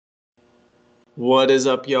What is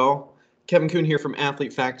up, y'all? Kevin Kuhn here from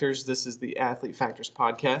Athlete Factors. This is the Athlete Factors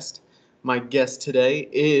podcast. My guest today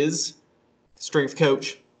is strength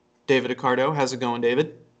coach David Accardo. How's it going,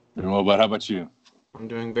 David? Doing well, bud. How about you? I'm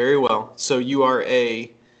doing very well. So you are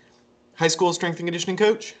a high school strength and conditioning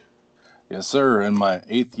coach? Yes, sir. In my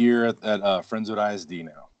 8th year at Friendswood ISD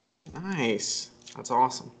now. Nice. That's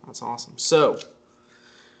awesome. So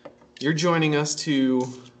you're joining us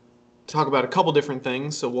to talk about a couple different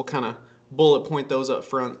things. So we'll kind of bullet point those up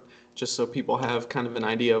front just so people have kind of an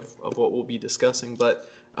idea of what we'll be discussing. But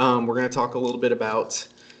we're going to talk a little bit about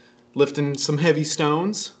lifting some heavy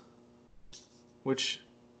stones, which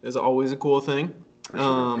is always a cool thing.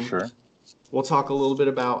 For sure. We'll talk a little bit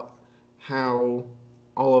about how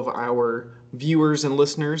all of our viewers and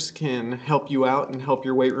listeners can help you out and help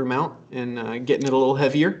your weight room out and getting it a little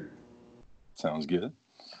heavier. Sounds good.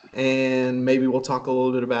 And maybe we'll talk a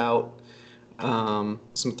little bit about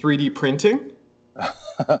some 3D printing.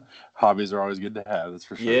 Hobbies are always good to have, that's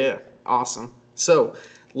for sure. Yeah, awesome. So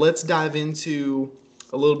let's dive into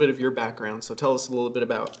a little bit of your background. So tell us a little bit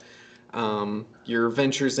about your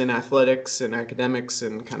ventures in athletics and academics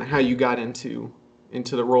and kind of how you got into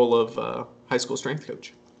the role of high school strength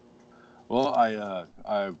coach. Well,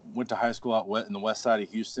 I went to high school out in the west side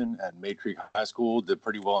of Houston at Maid Creek High School. Did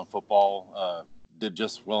pretty well in football. Did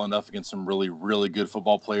just well enough against some really, really good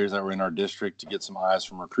football players that were in our district to get some eyes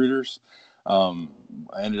from recruiters. I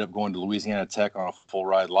ended up going to Louisiana Tech on a full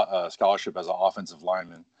ride scholarship as an offensive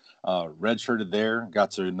lineman. Redshirted there,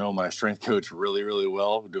 got to know my strength coach really, really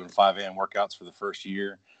well, doing 5 a.m. workouts for the first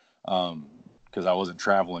year because I wasn't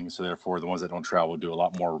traveling. So therefore, the ones that don't travel do a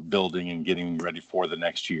lot more building and getting ready for the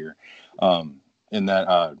next year. In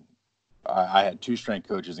that, I had 2 strength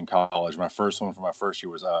coaches in college. My first one for my first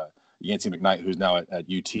year was Yancey McKnight, who's now at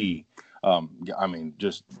UT.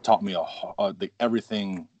 Just taught me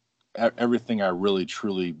everything I really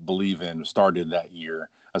truly believe in started that year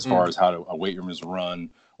as far as how a weight room is run,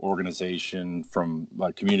 organization, from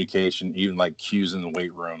like communication, even like cues in the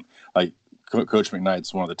weight room. Like Coach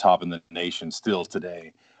McKnight's one of the top in the nation still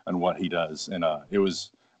today on what he does. And it was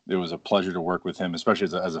a pleasure to work with him,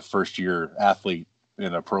 especially as a first year athlete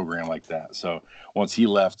in a program like that. So once he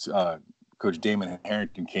left, Coach Damon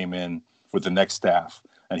Harrington came in with the next staff.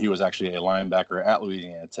 And he was actually a linebacker at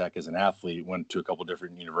Louisiana Tech as an athlete, went to a couple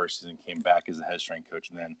different universities and came back as a head strength coach.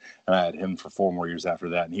 And I had him for 4 more years after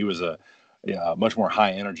that. And he was a much more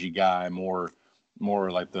high energy guy, more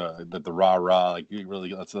like the rah-rah, like you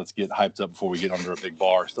really let's get hyped up before we get under a big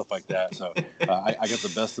bar, stuff like that. So I got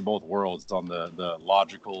the best of both worlds on the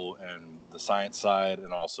logical and the science side,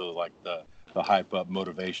 and also like the hype up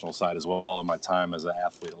motivational side as well in my time as an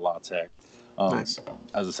athlete at La Tech. Nice.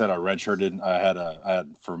 As I said, I redshirted. I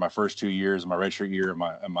had for my first 2 years, my redshirt year,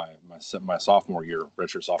 and my sophomore year,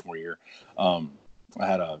 redshirt sophomore year, I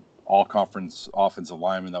had a all conference offensive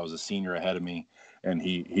lineman that was a senior ahead of me, and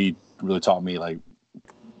he really taught me like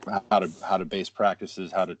how to base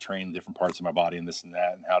practices, how to train different parts of my body and this and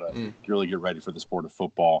that, and how to really get ready for the sport of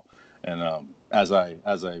football. And as I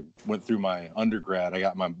went through my undergrad, I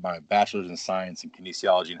got my bachelor's in science and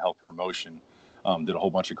kinesiology and health promotion. Did a whole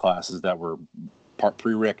bunch of classes that were part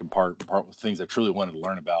prereq and part things I truly wanted to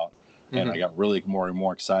learn about. And I got really more and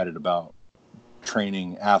more excited about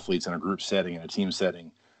training athletes in a group setting and a team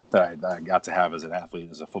setting that I got to have as an athlete,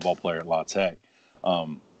 as a football player at La Tech.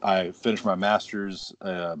 I finished my master's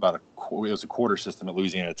it was a quarter system at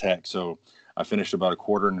Louisiana Tech. So I finished about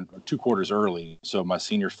 2 quarters early. So my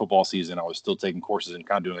senior football season, I was still taking courses and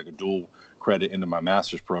kind of doing like a dual credit into my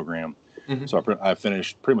master's program. So I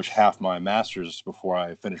finished pretty much half my master's before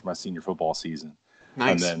I finished my senior football season.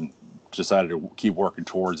 Nice. And then decided to keep working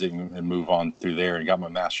towards it and move on through there, and got my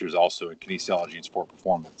master's also in kinesiology and sport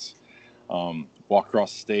performance. Walked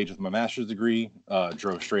across the stage with my master's degree,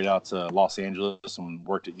 drove straight out to Los Angeles and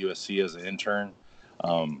worked at USC as an intern.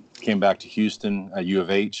 Came back to Houston at U of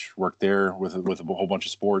H, worked there with a whole bunch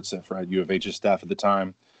of sports at U of H's staff at the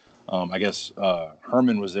time. I guess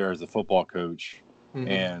Herman was there as the football coach.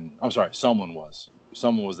 And I'm sorry, someone was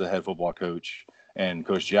the head football coach, and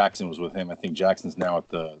Coach Jackson was with him. I think Jackson's now at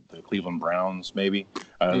the Cleveland Browns, maybe.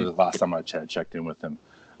 The last time I checked in with him.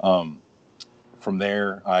 From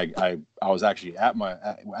there, I was actually at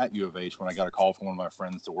U of H when I got a call from one of my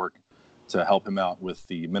friends to help him out with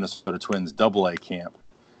the Minnesota Twins AA camp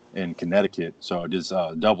in Connecticut. So I did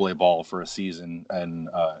AA ball for a season in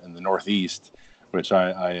the Northeast, which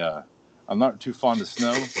I'm not too fond of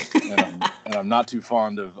snow, and I'm not too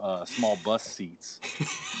fond of small bus seats.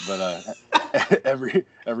 But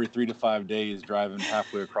every 3 to 5 days, driving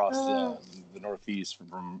halfway across the Northeast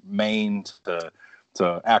from Maine to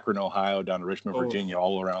to Akron, Ohio, down to Richmond, Oh. Virginia,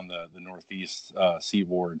 all around the northeast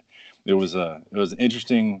seaboard. It was an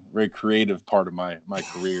interesting, very creative part of my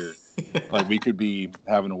career. Like we could be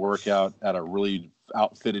having a workout at a really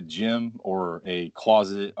outfitted gym or a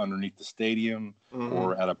closet underneath the stadium,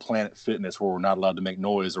 or at a Planet Fitness where we're not allowed to make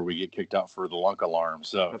noise or we get kicked out for the lunk alarm.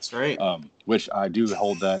 So that's right. Which I do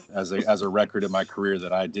hold that as a record in my career,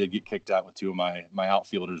 that I did get kicked out with two of my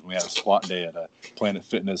outfielders when we had a squat day at a Planet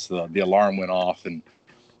Fitness. The alarm went off and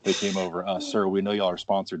they came over. Sir, we know y'all are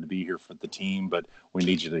sponsored to be here for the team, but we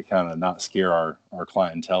need you to kind of not scare our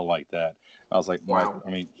clientele like that. I was like, wow.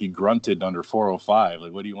 He grunted under 405.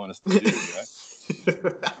 Like, what do you want us to do? Right?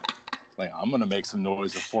 Like, I'm going to make some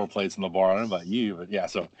noise with 4 plates in the bar. I don't know about you, but yeah.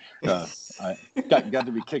 So I got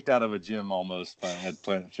to be kicked out of a gym almost at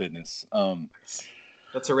Planet Fitness.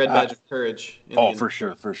 That's a red badge of courage. Oh, for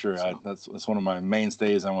sure. So. That's one of my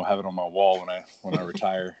mainstays. I'm going to have it on my wall when I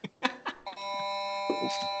retire.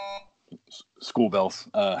 School bells.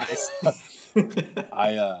 After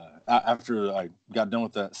I got done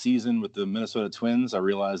with that season with the Minnesota Twins, I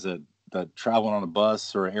realized that traveling on a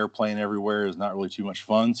bus or an airplane everywhere is not really too much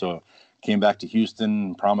fun. So came back to Houston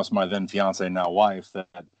and promised my then fiance, now wife, that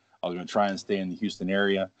I was going to try and stay in the Houston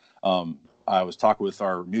area. I was talking with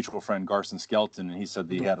our mutual friend Garson Skelton, and he said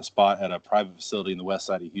that he had a spot at a private facility in the west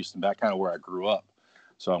side of Houston, back kind of where I grew up.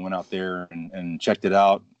 So I went out there and checked it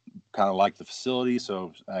out, kind of liked the facility.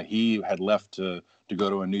 So he had left to go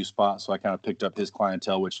to a new spot. So I kind of picked up his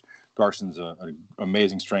clientele, which Garson's an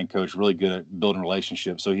amazing strength coach, really good at building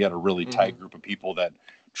relationships. So he had a really tight group of people that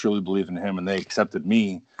truly believed in him, and they accepted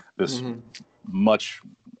me, this much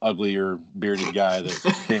uglier bearded guy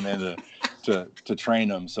that came in to train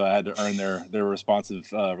them. So I had to earn their responsive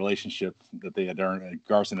relationship that they had earned.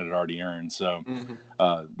 Garson had already earned. So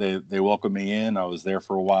they welcomed me in. I was there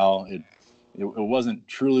for a while. It wasn't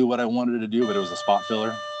truly what I wanted to do, but it was a spot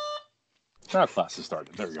filler. Now class has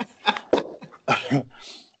started. There we go.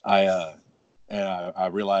 I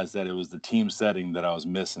realized that it was the team setting that I was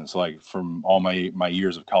missing. So like from all my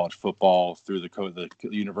years of college football through the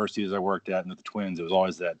universities I worked at and with the Twins, it was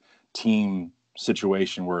always that team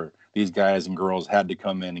situation where these guys and girls had to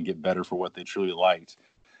come in and get better for what they truly liked.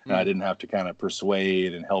 And I didn't have to kind of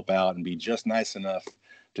persuade and help out and be just nice enough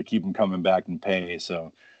to keep them coming back and pay.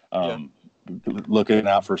 So looking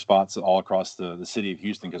out for spots all across the city of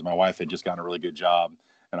Houston, because my wife had just gotten a really good job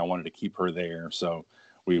and I wanted to keep her there. So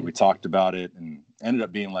we talked about it, and ended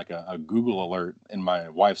up being like a Google alert in my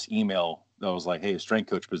wife's email that was like, hey, a strength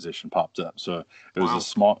coach position popped up. So it was a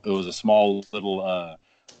small little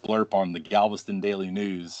blurb on the Galveston Daily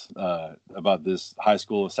News about this high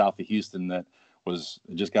school south of Houston that was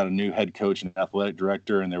just got a new head coach and athletic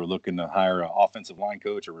director, and they were looking to hire an offensive line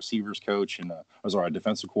coach, a receivers coach, and a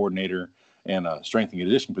defensive coordinator, and a strength and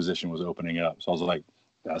conditioning position was opening up. So I was like,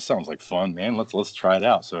 that sounds like fun, man. Let's try it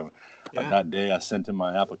out. So that day I sent in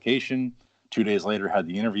my application. 2 days later, had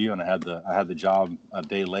the interview, and I had the job a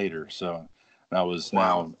day later. So that was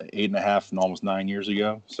now 8.5 and almost 9 years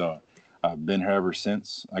ago. So I've been here ever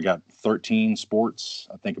since. I got 13 sports.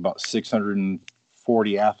 I think about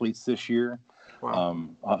 640 athletes this year. Wow.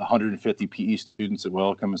 150 PE students that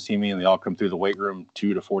will come and see me, and they all come through the weight room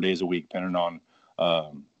 2 to 4 days a week, depending on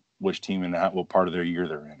which team and what part of their year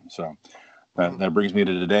they're in. So that brings me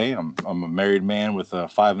to today. I'm a married man with a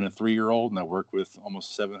 5 and a 3-year-old, and I work with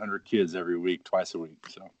almost 700 kids every week, twice a week.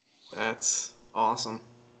 So that's awesome.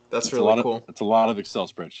 That's really cool. It's a lot of Excel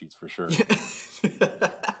spreadsheets for sure.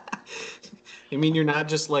 You mean you're not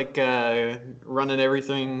just like running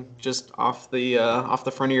everything just off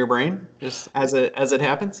the front of your brain, just as it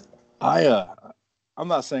happens? I'm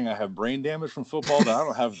not saying I have brain damage from football, but I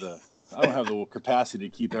don't have the capacity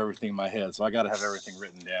to keep everything in my head, so I got to have everything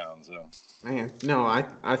written down. So, man, no,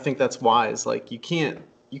 I think that's wise. Like you can't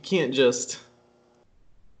just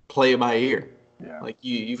play it by ear. Yeah. Like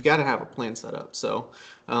you've got to have a plan set up. So,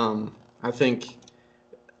 I think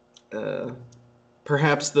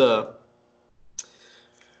perhaps the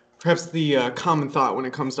common thought when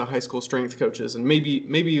it comes to high school strength coaches, and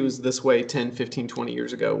maybe it was this way 10, 15, 20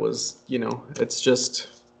 years ago, was, it's just,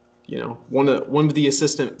 one of the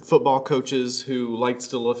assistant football coaches who likes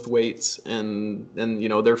to lift weights and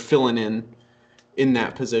they're filling in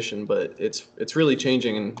that position. But it's really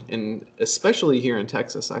changing, and especially here in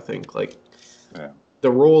Texas, I think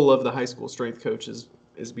the role of the high school strength coach is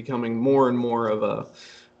becoming more and more of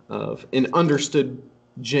an understood,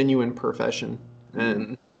 genuine profession.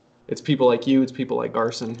 And it's people like you, it's people like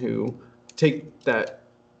Garson who take that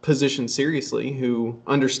position seriously, who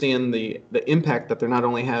understand the impact that they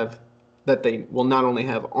will not only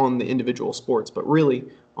have on the individual sports, but really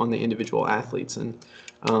on the individual athletes. And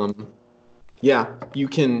Yeah, you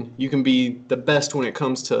can be the best when it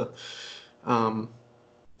comes to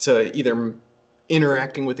either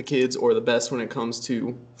interacting with the kids or the best when it comes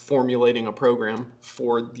to formulating a program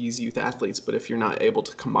for these youth athletes. But if you're not able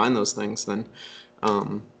to combine those things, then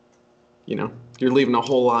um, you're leaving a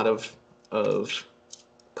whole lot of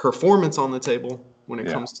performance on the table when it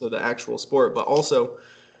Yeah, comes to the actual sport. But also,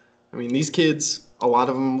 I mean, these kids, a lot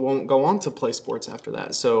of them won't go on to play sports after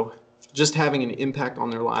that. So just having an impact on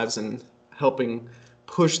their lives and helping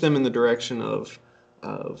push them in the direction of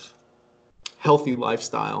healthy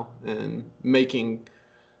lifestyle and making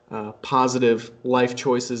positive life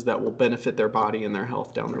choices that will benefit their body and their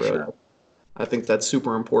health down the for road. sure. I think that's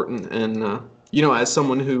super important. And, as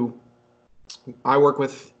someone who I work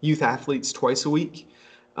with youth athletes twice a week,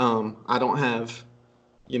 I don't have,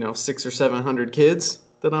 600 or 700 kids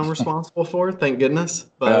that I'm responsible for, thank goodness.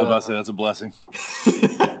 I was But, about to say that's a blessing.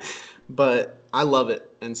 but I love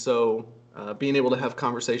it. And so being able to have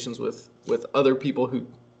conversations with other people who,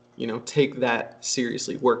 take that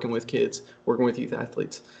seriously, working with kids, working with youth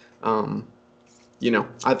athletes, I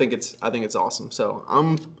think it's awesome. So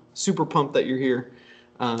I'm super pumped that you're here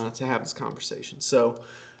to have this conversation. So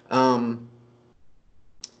um,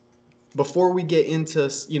 before we get into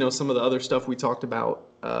some of the other stuff we talked about,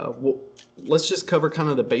 let's just cover kind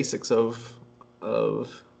of the basics of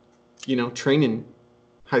training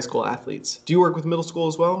high school athletes. Do you work with middle school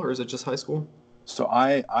as well, or is it just high school? So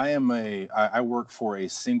I work for a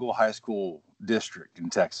single high school district in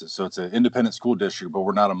Texas. So it's an independent school district, but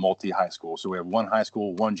we're not a multi high school. So we have one high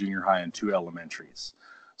school, one junior high, and two elementaries.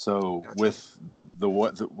 So Gotcha.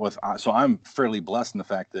 so I'm fairly blessed in the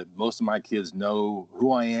fact that most of my kids know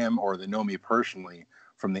who I am, or they know me personally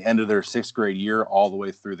from the end of their sixth grade year all the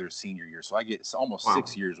way through their senior year. So I get almost Wow.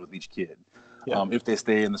 6 years with each kid. Yeah. If they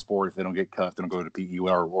stay in the sport, if they don't get cut, they don't go to PE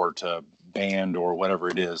or to band or whatever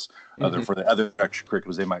it is, Hmm. for the other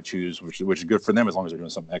extracurriculars they might choose, which is good for them as long as they're doing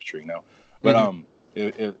something extra. But Hmm.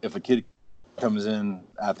 if a kid comes in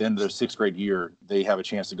at the end of their sixth grade year, they have a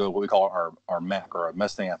chance to go to what we call our MAC, or our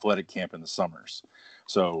Mustang Athletic Camp, in the summers.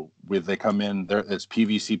 So they come in there, it's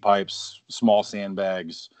PVC pipes, small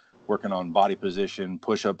sandbags, working on body position,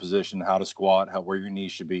 push-up position, how to squat, where your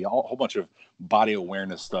knees should be, a whole bunch of body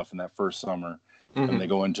awareness stuff in that first summer. And they Hmm.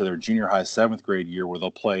 go into their junior high seventh grade year, where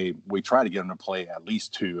they'll play. We try to get them to play at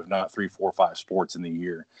least two, if not three, four, five sports in the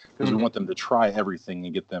year, because we Hmm. want them to try everything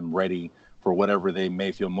and get them ready for whatever they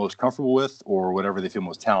may feel most comfortable with, or whatever they feel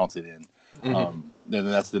most talented in. Hmm. Then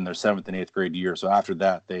that's in their seventh and eighth grade year. So after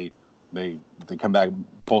that, they come back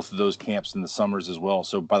both of those camps in the summers as well.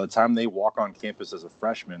 So by the time they walk on campus as a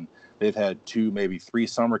freshman, they've had two, maybe three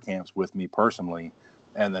summer camps with me personally,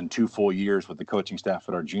 and then 2 full years with the coaching staff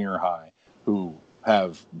at our junior high, who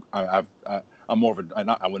have I'm more of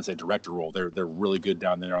a I wouldn't say director role. They're really good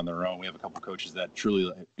down there on their own. We have a couple of coaches that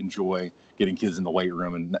truly enjoy getting kids in the weight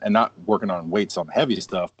room, and not working on weights on heavy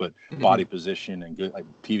stuff, but Hmm. body position and good, like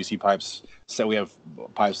PVC pipes. So we have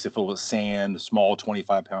pipes filled with sand, small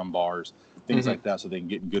 25-pound bars, things Hmm. like that, so they can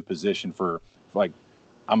get in good position for like.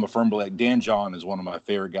 I'm a firm believer. Like Dan John is one of my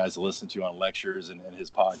favorite guys to listen to on lectures and his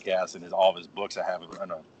podcasts and all of his books. I have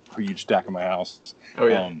in a huge stack in my house. Oh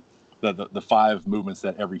yeah. Um, the five movements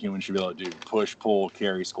that every human should be able to do: push, pull,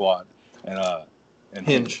 carry, squat, and Hinge.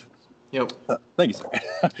 hinge. Yep. Thank you, sir.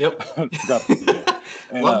 Yep. Forgot.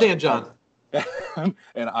 And Love Dan John.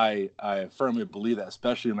 and I firmly believe that,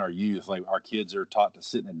 especially in our youth, like our kids are taught to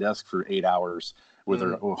sit in a desk for 8 hours where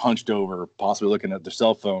they're hunched over, possibly looking at their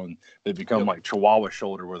cell phone. They become Yep. like Chihuahua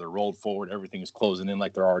shoulder, where they're rolled forward, everything is closing in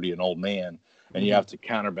like they're already an old man, and you Hmm. have to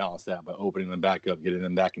counterbalance that by opening them back up, getting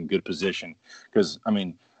them back in good position. Because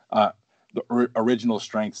uh, the original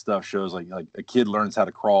strength stuff shows like a kid learns how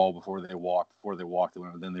to crawl before they walk,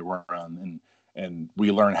 then they run, and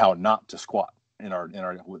we learn how not to squat in our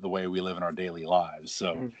the way we live in our daily lives.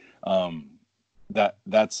 So um,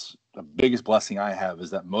 that's the biggest blessing I have, is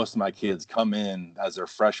that most of my kids come in as their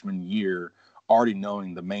freshman year already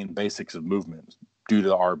knowing the main basics of movement, due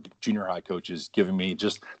to our junior high coaches giving me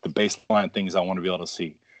just the baseline things I want to be able to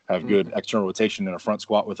see. Have Hmm. good external rotation in a front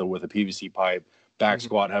squat with a PVC pipe, back Hmm.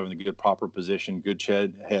 squat having the good proper position, good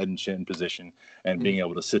head and chin position, and Hmm. being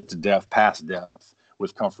able to sit to depth, past depth,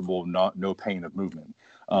 with comfortable, no pain of movement.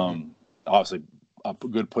 Hmm. Obviously, a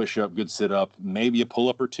good push up, good sit up, maybe a pull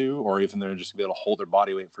up or two, or even they're just be able to hold their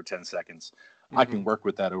body weight for 10 seconds. I Hmm. can work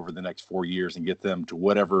with that over the next 4 years and get them to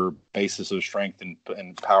whatever basis of strength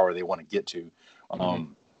and power they want to get to.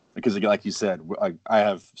 Hmm. Because like you said, I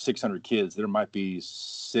have 600 kids. There might be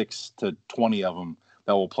 6 to 20 of them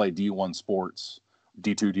that will play D1 sports,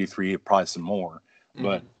 D2, D3, probably some more. Hmm.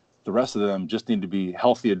 But the rest of them just need to be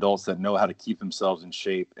healthy adults that know how to keep themselves in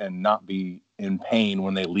shape and not be in pain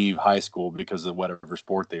when they leave high school because of whatever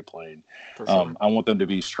sport they played. For sure. I want them to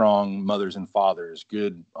be strong mothers and fathers,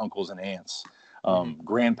 good uncles and aunts,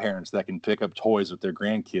 grandparents that can pick up toys with their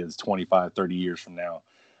grandkids 25, 30 years from now,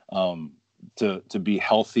 to be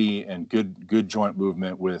healthy and good joint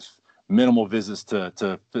movement with minimal visits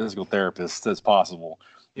to physical therapists as possible.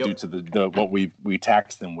 Yep. Due to the what we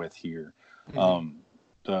tax them with here.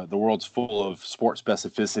 The world's full of sport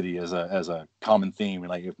specificity as a common theme.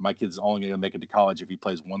 Like, if my kid's only going to make it to college if he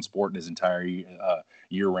plays one sport in his entire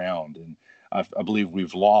year round, and I believe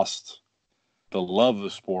we've lost the love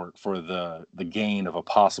of sport for the gain of a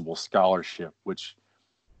possible scholarship, which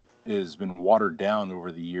has been watered down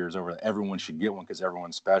over the years. Over everyone should get one because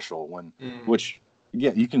everyone's special. Which,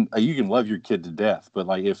 yeah, you can love your kid to death, but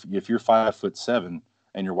like if you're 5'7"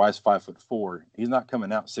 and your wife's 5'4", he's not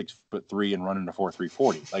coming out 6'3" and running a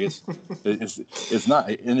 4.340. Like it's not,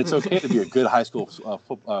 and it's okay to be a good high school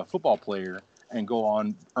football player and go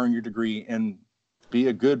on, earn your degree, and be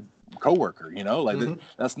a good coworker.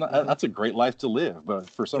 That's a great life to live. But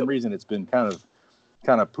for some reason, it's been kind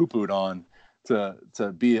of poo-pooed on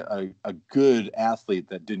to be a good athlete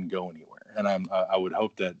that didn't go anywhere. And I would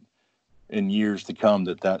hope that in years to come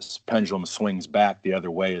that pendulum swings back the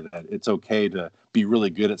other way, that it's okay to be really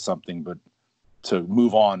good at something, but to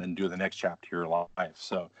move on and do the next chapter of your life.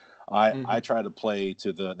 So I try to play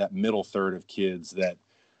to that middle third of kids that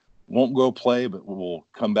won't go play, but will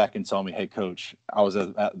come back and tell me, hey, coach, I was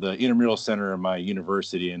at the intramural center of my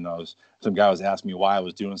university, and some guy was asking me why I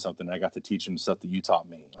was doing something. And I got to teach him stuff that you taught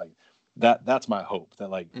me. Like that's my hope, that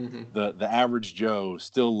like the average Joe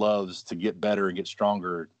still loves to get better and get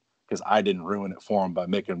stronger, because I didn't ruin it for them by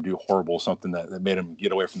making them do something that made them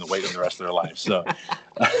get away from the weight of the rest of their life. So,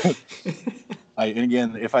 and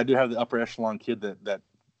again, if I do have the upper echelon kid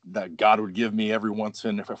that God would give me every once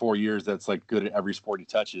in 4 years, that's like good at every sport he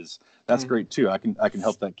touches, that's great too. I can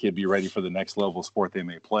help that kid be ready for the next level of sport they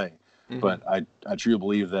may play. But I truly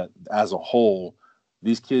believe that as a whole,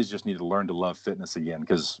 these kids just need to learn to love fitness again,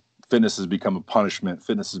 because fitness has become a punishment.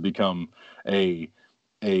 Fitness has become a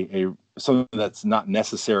something that's not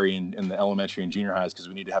necessary in the elementary and junior highs, because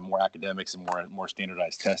we need to have more academics and more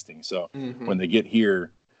standardized testing. So when they get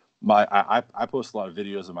here, I post a lot of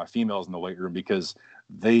videos of my females in the weight room, because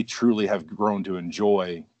they truly have grown to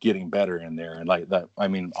enjoy getting better in there. And like that, I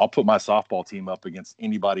mean, I'll put my softball team up against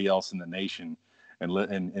anybody else in the nation,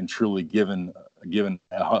 and truly given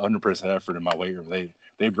 100% effort in my weight room.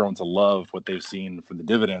 They've grown to love what they've seen for the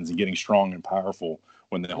dividends and getting strong and powerful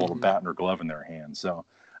when they hold a bat or glove in their hand. So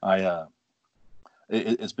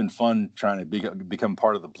it's been fun trying to become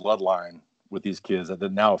part of the bloodline with these kids that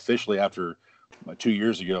now officially, after 2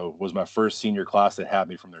 years ago, was my first senior class that had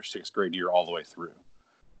me from their 6th grade year all the way through.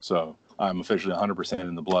 So I'm officially 100%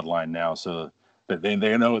 in the bloodline now. So that they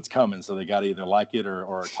know it's coming. So they got to either like it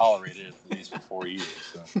or tolerate it at least for 4 years.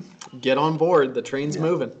 So. Get on board. The train's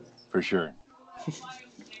moving. For sure.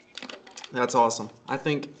 That's awesome. I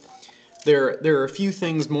think there are a few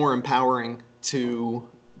things more empowering to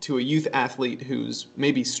a youth athlete who's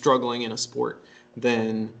maybe struggling in a sport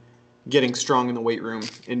than getting strong in the weight room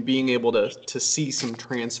and being able to see some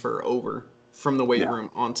transfer over from the weight room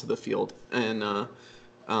onto the field. And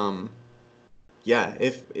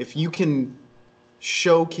if you can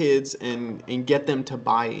show kids and get them to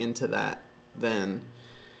buy into that, then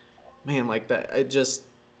man, like that, it just,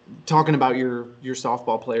 talking about your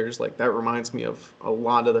softball players, like that reminds me of a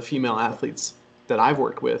lot of the female athletes that I've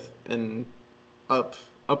worked with. And up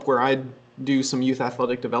where I do some youth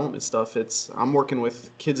athletic development stuff, I'm working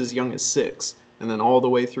with kids as young as 6 and then all the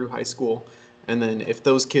way through high school. And then if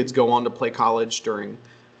those kids go on to play college during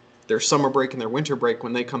their summer break and their winter break,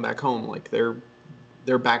 when they come back home, like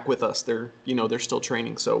they're back with us. They're still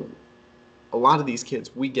training. So a lot of these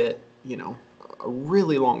kids, we get, a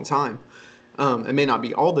really long time. It may not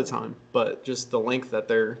be all the time, but just the length that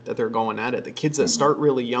they're going at it. The kids that start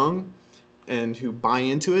really young and who buy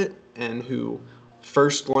into it and who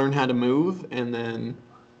first learn how to move, and then,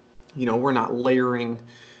 we're not layering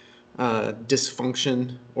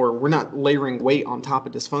dysfunction, or we're not layering weight on top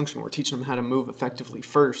of dysfunction. We're teaching them how to move effectively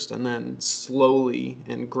first, and then slowly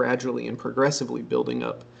and gradually and progressively building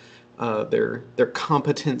up their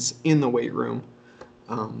competence in the weight room.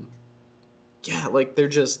 Like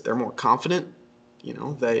they're more confident.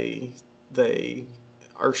 They're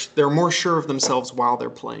more sure of themselves while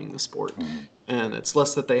they're playing the sport, and it's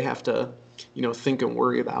less that they have to, think and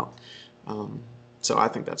worry about. So I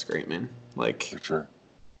think that's great, man. Like, for sure.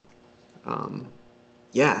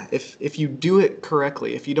 If you do it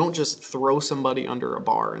correctly, if you don't just throw somebody under a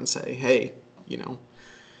bar and say, hey,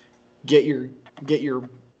 get your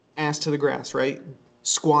ass to the grass, right?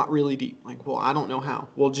 Squat really deep. Like, well, I don't know how.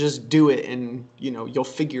 Well, just do it, and you'll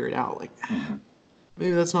figure it out. Like,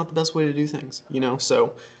 maybe that's not the best way to do things,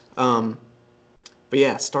 So, but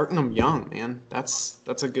yeah, starting them young, man. That's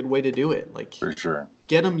a good way to do it. Like, For sure.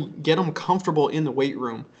 get them comfortable in the weight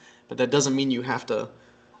room, but that doesn't mean you have to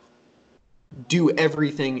do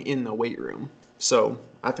everything in the weight room. So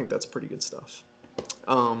I think that's pretty good stuff.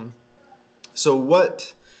 So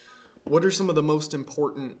what are some of the most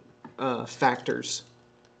important factors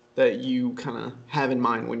that you kind of have in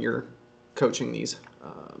mind when you're coaching these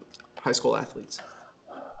high school athletes?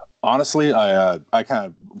 Honestly, I kind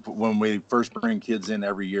of, when we first bring kids in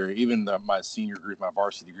every year, even my senior group, my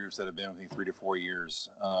varsity groups that have been with me 3 to 4 years,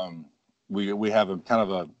 we have a kind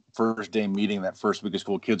of a first day meeting that first week of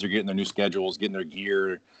school. Kids are getting their new schedules, getting their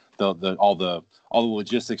gear, all the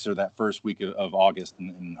logistics are that first week of August,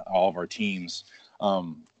 and all of our teams.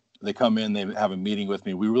 They come in, they have a meeting with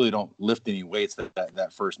me. We really don't lift any weights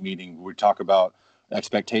that first meeting. We talk about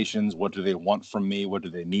expectations. What do they want from me? What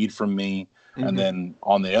do they need from me? Mm-hmm. And then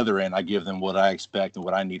on the other end, I give them what I expect and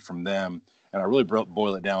what I need from them. And I really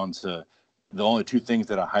boil it down to the only two things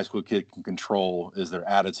that a high school kid can control is their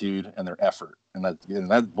attitude and their effort. And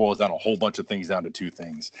that boils down a whole bunch of things down to two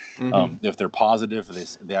things. Mm-hmm. If they're positive,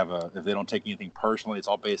 if they don't take anything personally, it's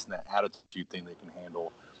all based on that attitude thing they can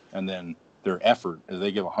handle. And then their effort, if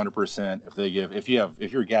they give 100%,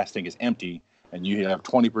 if your gas tank is empty and you have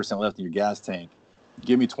 20% left in your gas tank,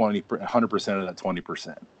 give me 100% of that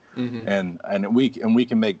 20%. Mm-hmm. And we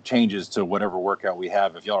can make changes to whatever workout we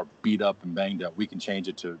have. If y'all are beat up and banged up, we can change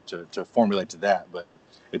it to formulate to that. But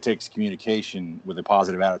it takes communication with a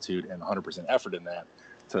positive attitude and 100% effort in that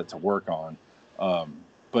to work on.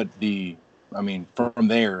 But from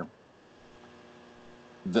there,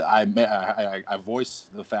 I voice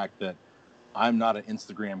the fact that I'm not an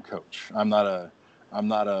Instagram coach. I'm not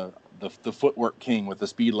the footwork king with the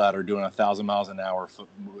speed ladder doing 1,000 miles an hour.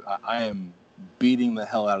 I am beating the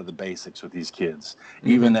hell out of the basics with these kids. Mm-hmm.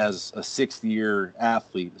 Even as a 6th year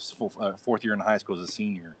athlete, 4th year in high school as a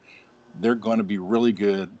senior, they're going to be really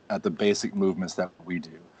good at the basic movements that we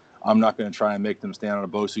do. I'm not going to try and make them stand on a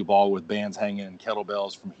Bosu ball with bands hanging and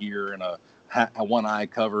kettlebells from here and a one eye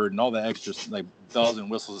covered and all the extra like bells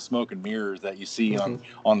and whistles of smoke and mirrors that you see mm-hmm.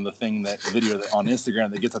 on the video that on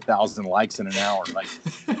Instagram that gets 1,000 likes in an hour. Like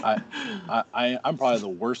I'm probably the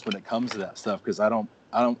worst when it comes to that stuff because I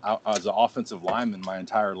as an offensive lineman my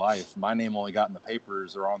entire life, my name only got in the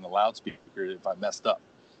papers or on the loudspeaker if I messed up.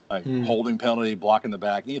 Like holding penalty, blocking the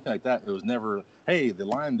back, anything like that. It was never, hey, the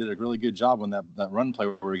line did a really good job on that run play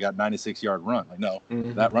where we got 96-yard run. Like, no,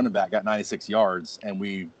 mm-hmm. that running back got 96 yards and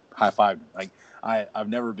we high-fived. Like, I've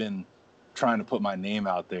never been trying to put my name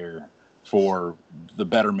out there for the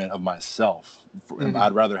betterment of myself. Mm-hmm.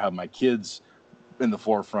 I'd rather have my kids in the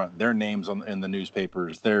forefront, their names in the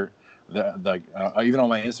newspapers. Even on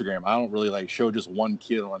my Instagram, I don't really show just one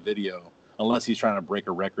kid on a video unless he's trying to break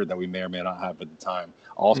a record that we may or may not have at the time.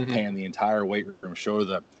 I'll mm-hmm. pan the entire weight room, show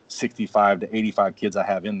the 65 to 85 kids I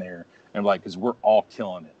have in there, and because we're all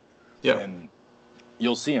killing it. Yeah. And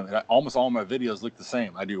you'll see them. Almost all my videos look the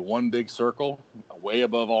same. I do one big circle way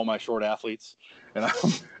above all my short athletes, and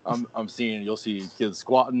you'll see kids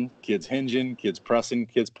squatting, kids hinging, kids pressing,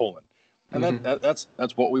 kids pulling, and mm-hmm.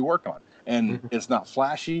 that's what we work on. And mm-hmm. it's not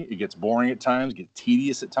flashy. It gets boring at times, gets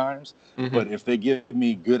tedious at times. Mm-hmm. But if they give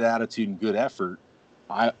me good attitude and good effort,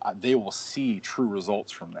 they will see true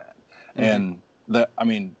results from that. Mm-hmm.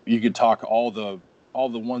 And you could talk all the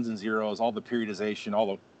ones and zeros, all the periodization,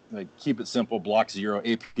 all the keep it simple, block zero,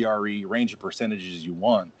 APRE, range of percentages you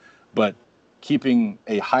want. But keeping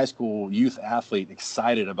a high school youth athlete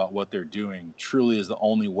excited about what they're doing truly is the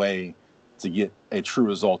only way to get a true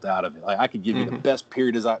result out of it. I could give mm-hmm. you the best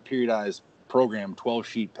periodized program,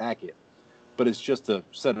 12-sheet packet, but it's just a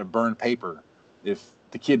set of burned paper if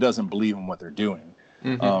the kid doesn't believe in what they're doing.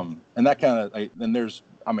 Mm-hmm. And that kind of, and there's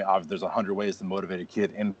 100 ways to motivate a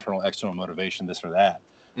kid, internal, external motivation, this or that.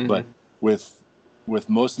 Mm-hmm. But with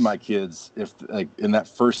most of my kids, if in that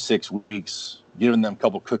first 6 weeks, giving them a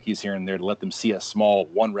couple cookies here and there to let them see a small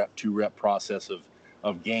 1-rep, 2-rep process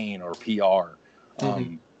of gain or PR,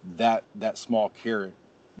 mm-hmm. that small carrot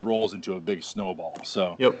rolls into a big snowball.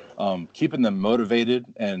 So keeping them motivated,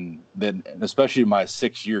 and especially my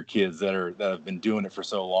 6-year kids that have been doing it for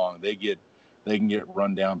so long, they can get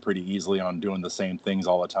run down pretty easily on doing the same things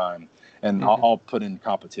all the time. And mm-hmm. I'll put in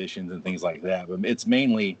competitions and things like that, but it's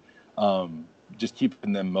mainly just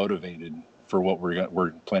keeping them motivated for what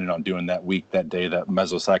we're planning on doing that week, that day, that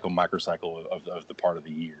mesocycle, microcycle of the part of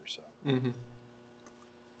the year. So. Mm-hmm.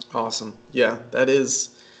 Awesome. Yeah, that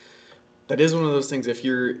is That is one of those things. If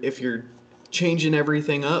you're changing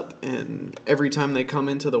everything up, and every time they come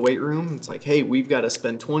into the weight room, it's like, hey, we've got to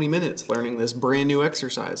spend 20 minutes learning this brand new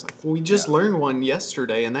exercise. Like, well, we just learned one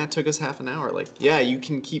yesterday, and that took us half an hour. Like, yeah, you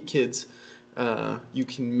can keep kids. You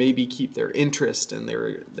can maybe keep their interest, and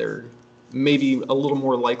they're maybe a little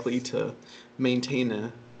more likely to maintain a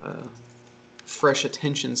fresh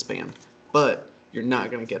attention span. But you're not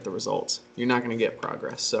going to get the results. You're not going to get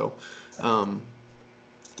progress. So,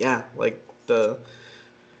 yeah, like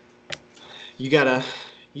you gotta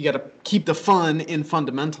keep the fun in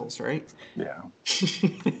fundamentals, right? Yeah.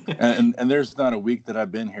 and there's not a week that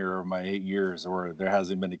I've been here over my 8 years where there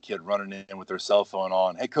hasn't been a kid running in with their cell phone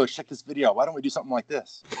on. Hey, coach, check this video out. Why don't we do something like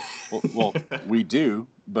this? Well, we do,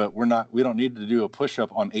 but we don't need to do a push-up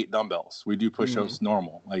on 8 dumbbells. We do push-ups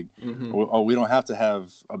normal. Like, we don't have to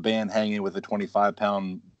have a band hanging with a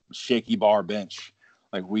 25-pound shaky bar bench.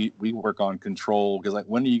 Like, we work on control, because, like,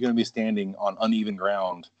 when are you going to be standing on uneven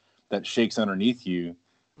ground that shakes underneath you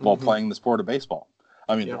while playing the sport of baseball?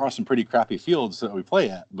 I mean, there are some pretty crappy fields that we play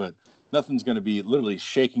at, but nothing's going to be literally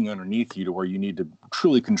shaking underneath you to where you need to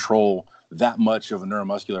truly control that much of a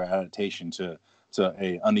neuromuscular adaptation to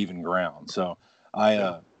a uneven ground. So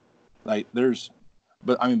besides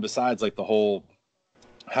like the whole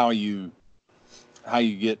how you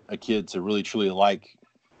get a kid to really truly like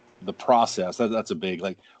the process, that's a big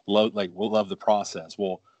we'll love the process.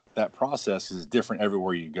 Well, that process is different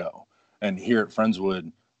everywhere you go. And here at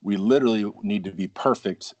Friendswood, we literally need to be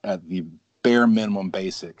perfect at the bare minimum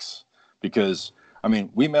basics, because, I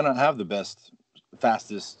mean, we may not have the best,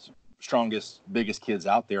 fastest, strongest, biggest kids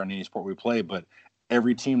out there in any sport we play, but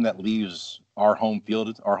every team that leaves our home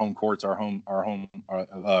field, our home courts, even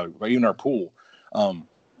our pool,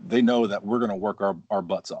 they know that we're going to work our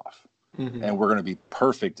butts off, and we're going to be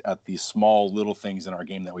perfect at these small little things in our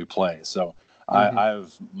game that we play. So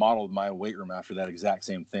I've modeled my weight room after that exact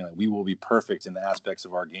same thing. Like, we will be perfect in the aspects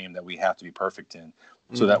of our game that we have to be perfect in,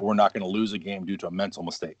 so that we're not going to lose a game due to a mental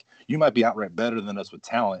mistake. You might be outright better than us with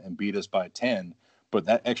talent and beat us by 10, but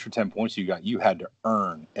that extra 10 points you got, you had to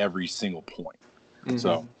earn every single point.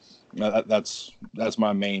 So that's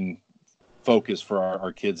my main focus for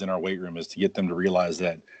our kids in our weight room, is to get them to realize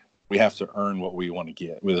that we have to earn what we want to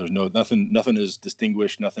get. There's nothing is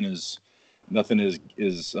distinguished. Nothing is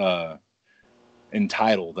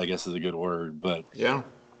entitled, I guess is a good word, but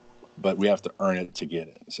we have to earn it to get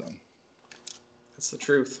it. So that's the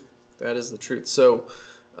truth. That is the truth. So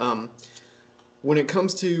when it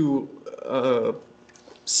comes to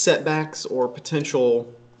setbacks or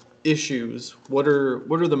potential issues, what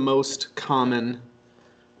are the most common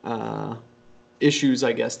issues,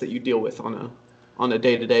 I guess, that you deal with on a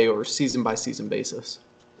day-to-day or season-by-season basis?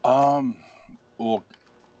 Well,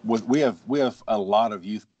 we have a lot of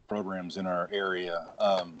youth programs in our area.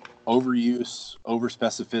 Overuse, over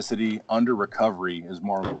specificity, under recovery is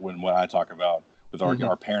more what I talk about with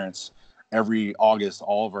our parents. Every August,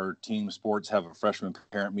 all of our team sports have a freshman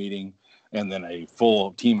parent meeting, and then a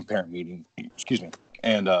full team parent meeting. Excuse me.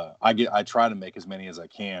 And I try to make as many as I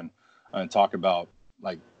can, and talk about,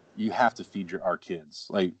 like, you have to feed our kids.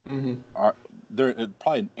 Like,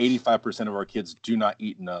 probably 85% of our kids do not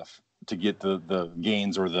eat enough to get the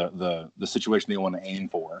gains or the situation they want to aim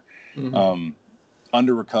for.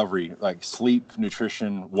 Under recovery, like sleep,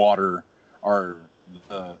 nutrition, water are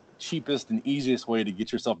the cheapest and easiest way to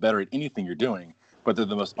get yourself better at anything you're doing, but they're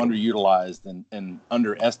the most underutilized and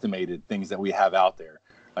underestimated things that we have out there.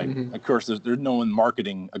 Like, of course, there's no one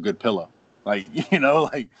marketing a good pillow. Like,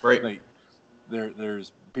 like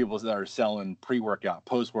there's people that are selling pre-workout,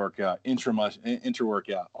 post-workout,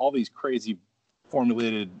 intra-workout, all these crazy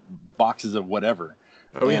formulated boxes of whatever.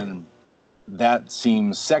 And that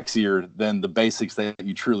seems sexier than the basics that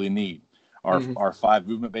you truly need. Our 5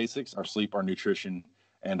 movement basics, our sleep, our nutrition,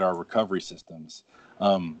 and our recovery systems.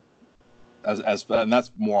 And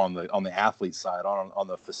that's more on the athlete side. On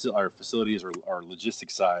our facilities or our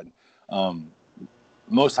logistics side,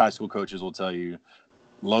 most high school coaches will tell you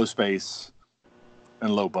low space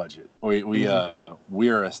and low budget. We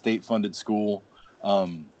are a state-funded school.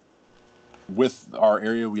 With our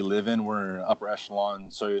area we live in, we're in an upper echelon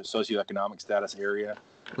socioeconomic status area,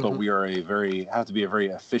 but we are have to be a very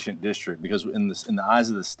efficient district, because in the eyes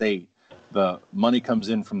of the state, the money comes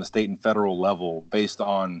in from the state and federal level based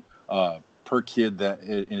on per kid that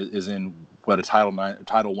is in a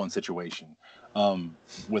Title I situation.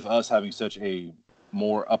 With us having such a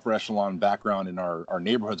more upper echelon background in our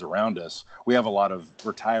neighborhoods around us, we have a lot of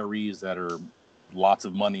retirees that are lots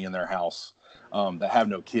of money in their house, that have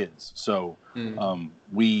no kids. So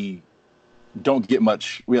we don't get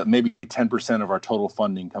much. We have maybe 10% of our total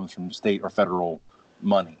funding comes from state or federal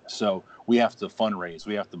money. So we have to fundraise,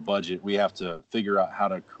 we have to budget, we have to figure out how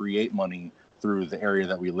to create money through the area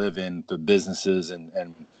that we live in, the businesses and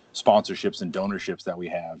sponsorships and donorships that we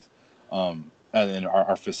have. And then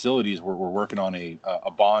our facilities, we're working on a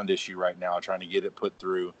bond issue right now, trying to get it put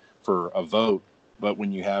through for a vote. But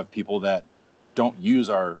when you have people that don't use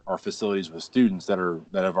our facilities with students that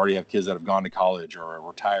have already have kids that have gone to college or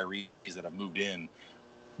retirees that have moved in,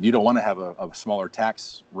 you don't want to have a smaller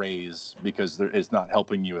tax raise because it's not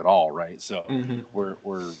helping you at all, right? So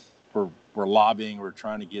we're lobbying. We're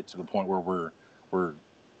trying to get to the point where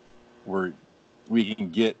we can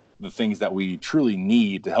get the things that we truly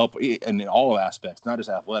need to help in all aspects, not just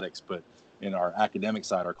athletics, but in our academic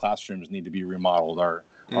side. Our classrooms need to be remodeled. Our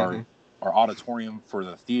auditorium for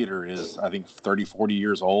the theater is, I think, 30, 40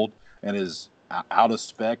 years old and is out of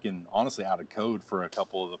spec and honestly out of code for a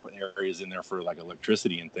couple of the areas in there for like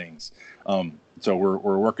electricity and things. So we're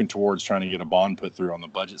working towards trying to get a bond put through on the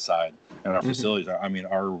budget side and our facilities. I mean,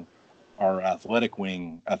 our athletic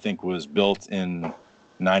wing, I think, was built in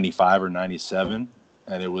 95 or 97.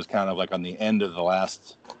 And it was kind of like on the end of the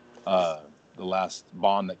last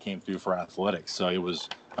bond that came through for athletics. So it was,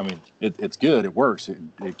 I mean, it's good. It works.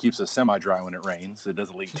 It keeps us semi-dry when it rains. It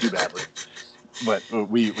doesn't leak too badly. But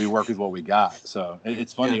we work with what we got. So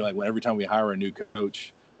it's funny, like every time we hire a new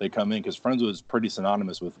coach, they come in because Friendswood is pretty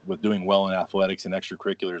synonymous with doing well in athletics and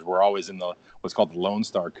extracurriculars. We're always in what's called the Lone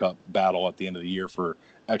Star Cup battle at the end of the year for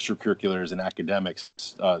extracurriculars and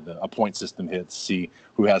academics. A point system hits, see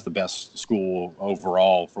who has the best school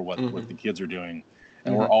overall for what the kids are doing.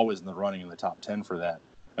 And we're always in the running in the top 10 for that.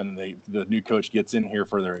 And the new coach gets in here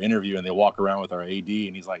for their interview and they walk around with our AD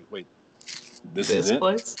and he's like, wait, this is it?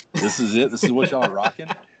 Place? This is it? This is what y'all are rocking?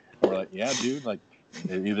 And we're like, yeah, dude, like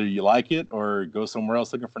either you like it or go somewhere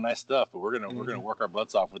else looking for nice stuff. But we're gonna work our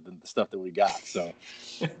butts off with the stuff that we got. So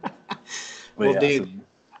well, dude,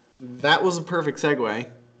 that was a perfect segue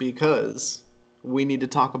because we need to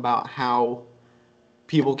talk about how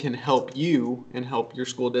people can help you and help your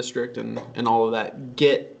school district and all of that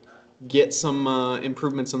get some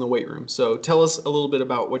improvements in the weight room. So tell us a little bit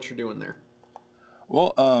about what you're doing there.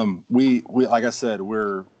 Well, we like I said,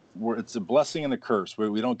 we're it's a blessing and a curse.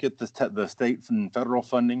 We don't get the state and federal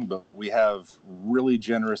funding, but we have really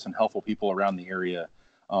generous and helpful people around the area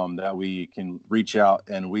that we can reach out,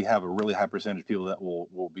 and we have a really high percentage of people that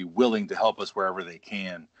will be willing to help us wherever they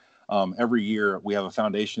can. Every year we have a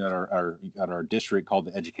foundation at our district called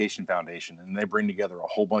the Education Foundation, and they bring together a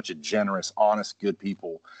whole bunch of generous, honest, good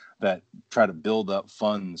people that try to build up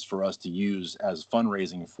funds for us to use as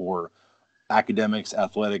fundraising for academics,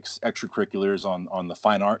 athletics, extracurriculars on the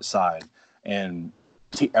fine art side. And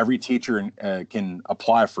every teacher can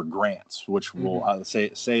apply for grants, which will say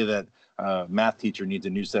that math teacher needs a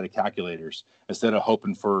new set of calculators. Instead of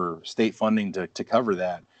hoping for state funding to cover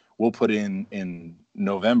that, we'll put in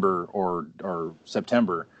November or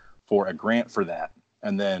September for a grant for that.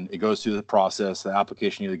 And then it goes through the process. The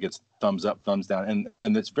application either gets thumbs up, thumbs down.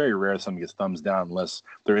 And it's very rare something gets thumbs down unless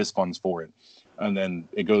there is funds for it. And then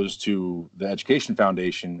it goes to the Education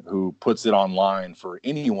Foundation, who puts it online for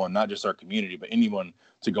anyone, not just our community, but anyone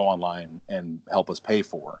to go online and help us pay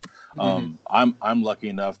for. I'm lucky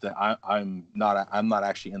enough that I'm not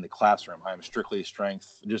actually in the classroom. I'm strictly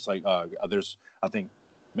strength. Just like there's I think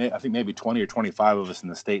maybe 20 or 25 of us in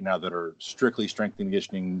the state now that are strictly strength and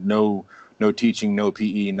conditioning. No teaching, no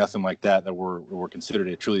PE, nothing like that. That we're considered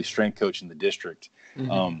a truly strength coach in the district.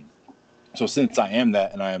 So since I am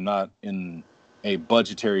that, and I am not in a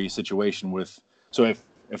budgetary situation so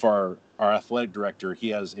if our athletic director, he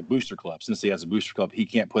has a booster club. Since he has a booster club, he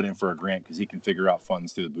can't put in for a grant because he can figure out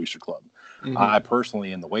funds through the booster club. I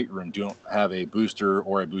personally, in the weight room, don't have a booster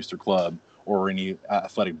or a booster club or any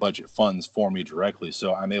athletic budget funds for me directly.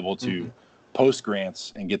 So I'm able to post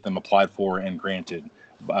grants and get them applied for and granted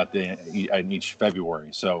in each February.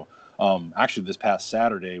 So actually this past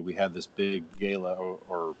Saturday, we had this big gala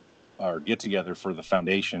or get together for the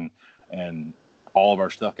foundation, and all of our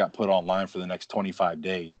stuff got put online for the next 25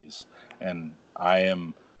 days. And I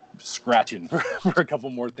am scratching for a couple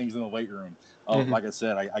more things in the weight room. Like I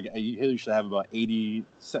said, I usually have about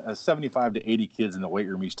 75 to 80 kids in the weight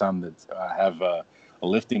room each time that I have a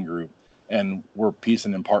lifting group. And we're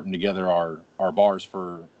piecing and parting together our bars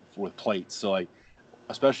with plates. So like,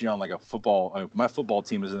 especially on like a football, my football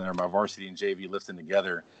team is in there, my varsity and JV lifting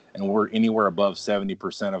together, and we're anywhere above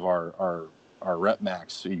 70% of our rep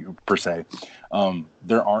max per se.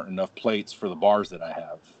 There aren't enough plates for the bars that I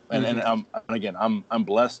have. And I'm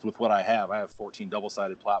blessed with what I have. I have 14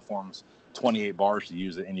 double-sided platforms, 28 bars to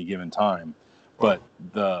use at any given time. But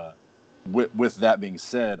with that being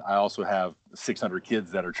said, I also have 600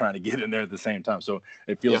 kids that are trying to get in there at the same time. So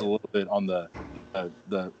it feels a little bit on the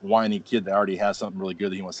whiny kid that already has something really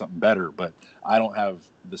good that he wants something better. But I don't have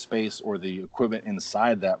the space or the equipment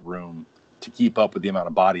inside that room to keep up with the amount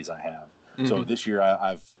of bodies I have. Mm-hmm. So this year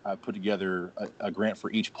I've put together a grant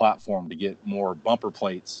for each platform to get more bumper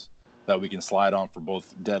plates that we can slide on for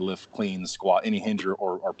both deadlift, clean, squat, any hinge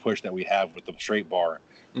or push that we have with the straight bar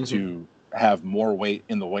to have more weight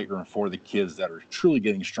in the weight room for the kids that are truly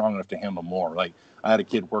getting strong enough to handle more. Like I had a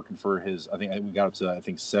kid working for his, I think we got up to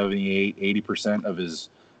 78, 80% of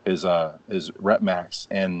his rep max.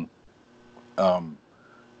 And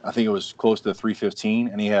I think it was close to 315,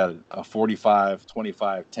 and he had a 45,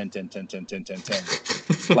 25, 10, 10, 10, 10, 10, 10, 10.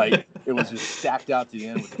 Like it was just stacked out to the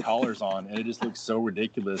end with the collars on, and it just looked so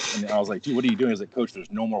ridiculous. And I was like, dude, what are you doing? He's like, Coach, there's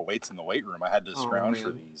no more weights in the weight room. I had to scrounge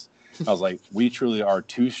for these. I was like, we truly are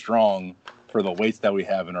too strong for the weights that we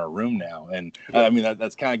have in our room now. And I mean,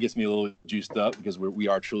 that's kind of gets me a little juiced up because we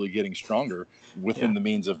are truly getting stronger within the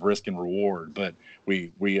means of risk and reward. But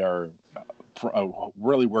we are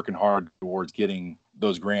really working hard towards getting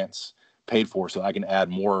those grants paid for so I can add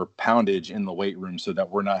more poundage in the weight room so that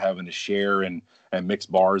we're not having to share and mix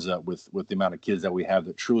bars up with the amount of kids that we have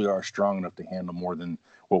that truly are strong enough to handle more than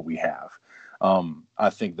what we have. I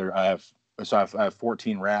think I have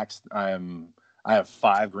 14 racks. I have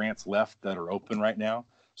 5 grants left that are open right now.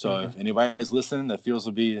 So if anybody's listening that feels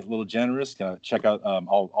to be a little generous, check out,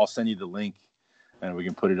 I'll send you the link and we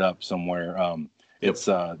can put it up somewhere. It's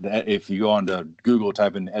if you go onto Google,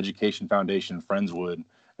 type in Education Foundation Friendswood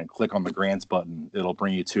and click on the grants button, it'll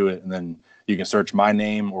bring you to it. And then you can search my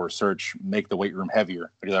name or search Make the Weight Room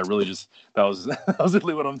Heavier, because I really that was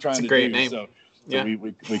literally what I'm trying to do. Great name. So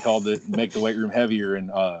we called it Make the Weight Room Heavier.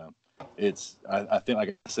 And I think, like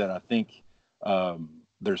I said, I think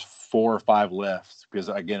there's 4 or 5 left, because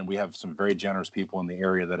again, we have some very generous people in the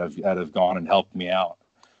area that have gone and helped me out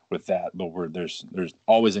with that. But there's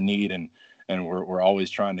always a need, and we're always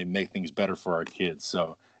trying to make things better for our kids.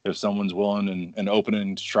 So if someone's willing and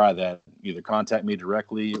open to try that, either contact me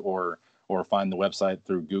directly or find the website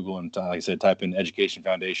through Google and, like I said, type in Education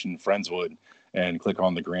Foundation Friendswood and click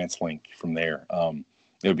on the grants link from there.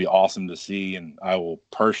 It would be awesome to see, and I will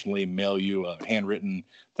personally mail you a handwritten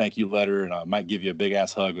thank you letter, and I might give you a big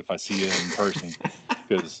ass hug if I see you in person,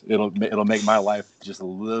 because it'll make my life just a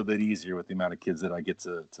little bit easier with the amount of kids that I get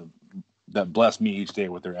to that bless me each day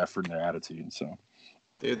with their effort and their attitude. So,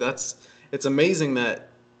 dude, it's amazing that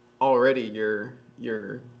already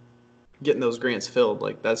you're getting those grants filled.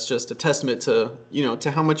 Like, that's just a testament to,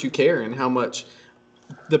 to how much you care and how much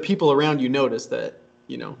the people around you notice that,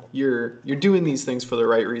 you're doing these things for the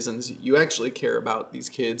right reasons. You actually care about these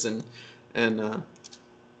kids, and other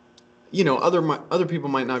people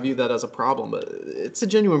might not view that as a problem, but it's a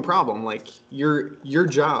genuine problem. Like, your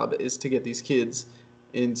job is to get these kids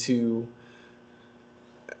into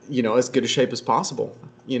as good a shape as possible,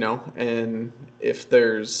 and if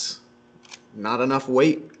there's not enough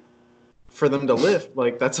weight for them to lift,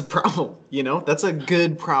 like, that's a problem. That's a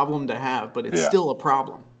good problem to have, but it's still a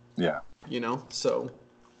problem. So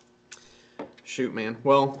shoot, man.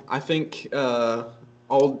 Well, I think I'm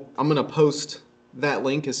gonna post that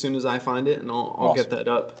link as soon as I find it, and I'll get that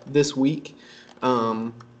up this week,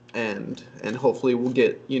 and hopefully we'll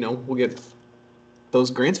get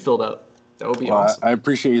those grants filled up. That would be awesome. I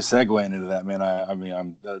appreciate you segueing into that, man.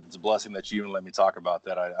 It's a blessing that you even let me talk about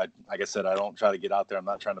that. Like I said, I don't try to get out there. I'm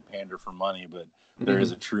not trying to pander for money, but there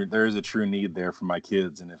is a true need there for my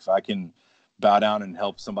kids. And if I can bow down and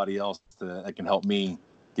help somebody else that can help me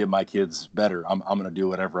get my kids better, I'm going to do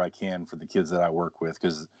whatever I can for the kids that I work with,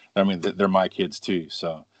 because they're my kids too.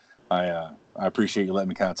 So I appreciate you letting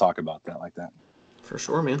me kind of talk about that like that. For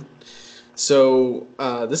sure, man. So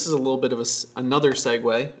this is a little bit of another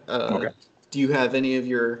segue. Okay. Do you have any of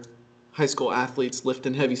your high school athletes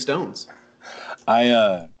lifting heavy stones?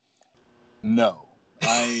 No.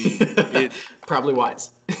 Probably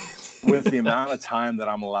wise. With the amount of time that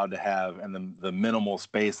I'm allowed to have and the minimal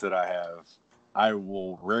space that I have, I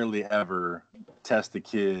will rarely ever test a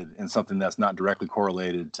kid in something that's not directly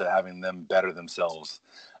correlated to having them better themselves.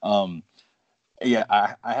 I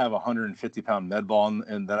have a 150-pound med ball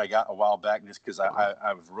and that I got a while back, just because I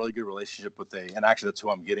have a really good relationship with and actually that's who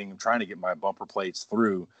I'm trying to get my bumper plates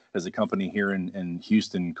through, is a company here in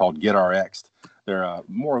Houston called GetRx. They're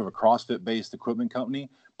more of a CrossFit-based equipment company,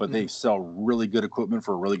 but they sell really good equipment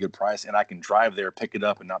for a really good price, and I can drive there, pick it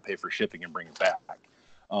up, and not pay for shipping and bring it back.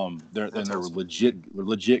 They're awesome.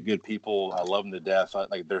 legit good people. I love them to death.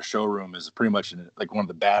 Like their showroom is pretty much like one of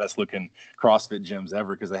the baddest looking CrossFit gyms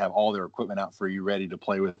ever because they have all their equipment out for you ready to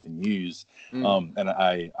play with and use. And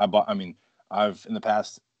I bought. I mean, I've in the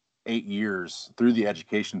past 8 years through the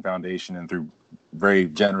Education Foundation and through very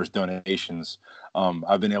generous donations,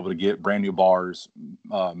 I've been able to get brand new bars,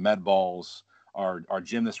 med balls, our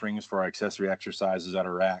gymnast rings for our accessory exercises at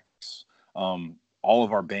our racks. All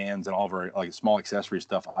of our bands and all of our like small accessory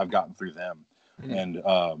stuff I've gotten through them. And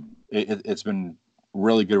it's been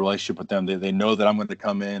really good relationship with them. They know that I'm going to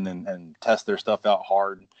come in and test their stuff out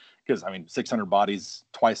hard because I mean 600 bodies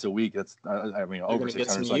twice a week. That's over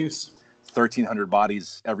 600 like 1,300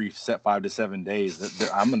 bodies every 5 to 7 days.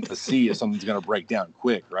 I'm going to see if something's going to break down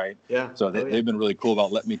quick, right? Yeah. So they've been really cool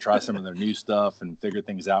about letting me try some of their new stuff and figure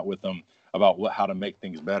things out with them about how to make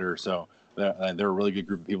things better. So they're a really good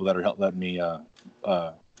group of people that are letting me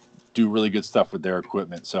do really good stuff with their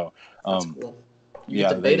equipment. So that's cool. You get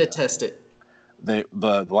to beta test it.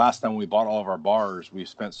 The last time we bought all of our bars, we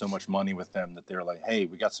spent so much money with them that they're like, hey,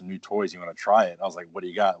 we got some new toys. You want to try it? I was like, what do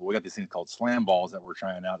you got? Well, we got these things called slam balls that we're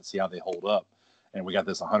trying out to see how they hold up. And we got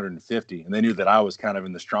this 150. And they knew that I was kind of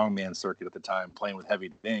in the strongman circuit at the time playing with heavy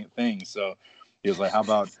things. So he was like, how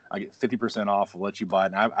about I get 50% off? I'll let you buy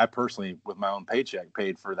it. And I personally, with my own paycheck,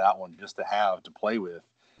 paid for that one just to have to play with.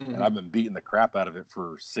 And I've been beating the crap out of it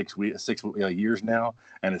for 6 years now,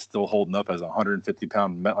 and it's still holding up as a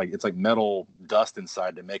 150-pound it's like metal dust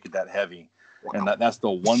inside to make it that heavy. Wow. And that's the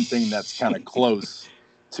one thing that's kind of close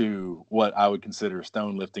to what I would consider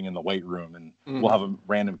stone lifting in the weight room. And we'll have a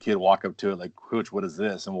random kid walk up to it like, Coach, what is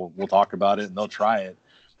this? And we'll talk about it, and they'll try it.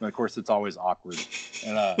 And of course, it's always awkward.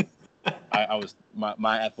 And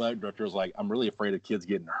my athletic director was like, I'm really afraid of kids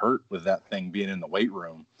getting hurt with that thing being in the weight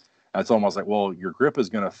room. It's almost like, well, your grip is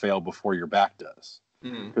going to fail before your back does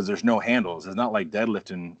because there's no handles. It's not like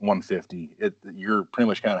deadlifting 150. You're pretty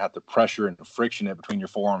much kind of have to pressure and friction it between your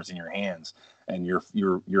forearms and your hands, and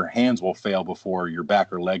your hands will fail before your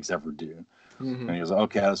back or legs ever do. And he was like,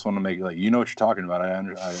 okay, I just want to make it like, you know what you're talking about.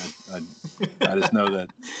 I just know that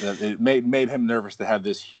it made him nervous to have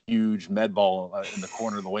this huge med ball in the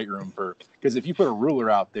corner of the weight room because if you put a ruler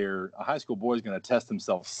out there, a high school boy is going to test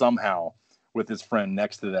himself somehow with his friend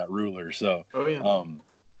next to that ruler. So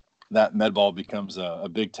that med ball becomes a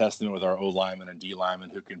big testament with our O lineman and D lineman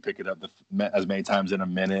who can pick it up as many times in a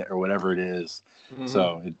minute or whatever it is.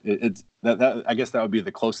 So it's that I guess that would be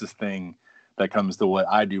the closest thing that comes to what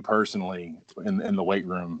I do personally in the weight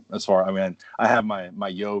room. I have my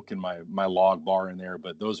yoke and my log bar in there,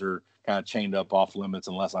 but those are kind of chained up off limits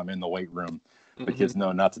unless I'm in the weight room. The kids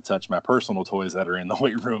know not to touch my personal toys that are in the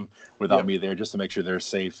weight room without me there, just to make sure they're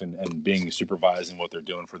safe and being supervised in what they're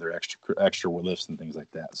doing for their extra lifts and things like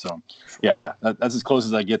that. So, yeah, that's as close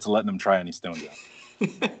as I get to letting them try any stones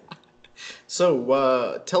out.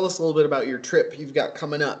 So, tell us a little bit about your trip you've got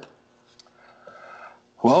coming up.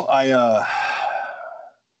 Well,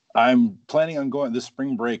 I'm planning on going this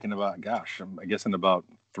spring break in about, in about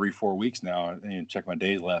 3-4 weeks now. I need to check my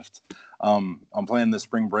days left. I'm planning this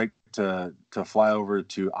spring break to fly over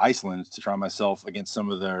to Iceland to try myself against some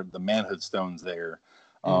of the manhood stones there.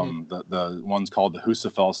 The one's called the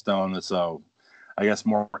Husafell stone. It's I guess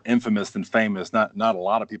more infamous than famous. Not a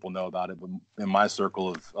lot of people know about it, but in my circle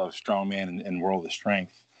of strongman and world of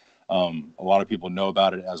strength, a lot of people know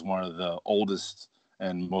about it as one of the oldest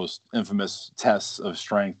and most infamous tests of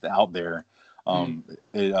strength out there. Long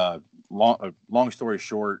story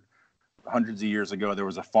short, hundreds of years ago, there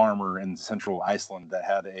was a farmer in central Iceland that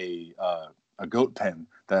had a goat pen.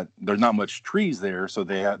 That there's not much trees there, so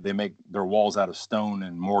they make their walls out of stone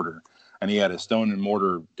and mortar. And he had a stone and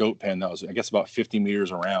mortar goat pen that was, I guess, about 50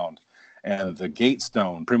 meters around. And the gate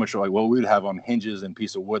stone, pretty much like what we would have on hinges and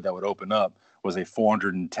piece of wood that would open up, was a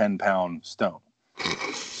 410-pound stone.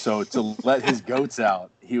 So to let his goats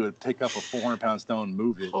out, he would pick up a 400-pound stone,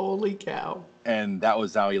 move it. Holy cow! And that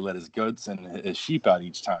was how he let his goats and his sheep out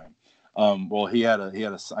each time. Well, he had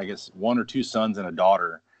I guess 1 or 2 sons and a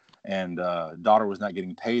daughter, and daughter was not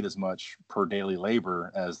getting paid as much per daily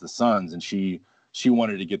labor as the sons, and she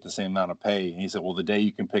wanted to get the same amount of pay. And he said, well, the day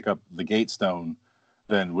you can pick up the gate stone,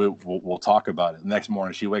 then we'll talk about it. The next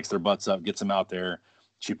morning, she wakes their butts up, gets them out there.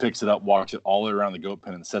 She picks it up, walks it all the way around the goat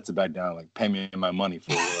pen, and sets it back down. Like, pay me my money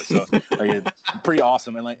for it. So, it's pretty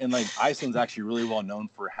awesome. And Iceland's actually really well known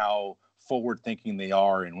for how forward-thinking they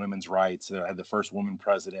are in women's rights. They had the first woman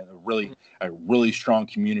president. A really strong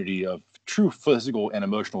community of true physical and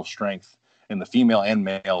emotional strength in the female and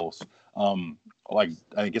males.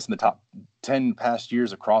 I guess in the top 10 past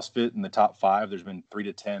years of CrossFit, in the top 5, there's been 3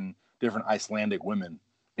 to 10 different Icelandic women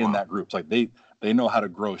in that group. It's like they know how to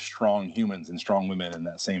grow strong humans and strong women in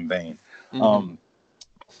that same vein. Mm-hmm.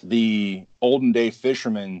 The olden day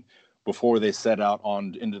fishermen, before they set out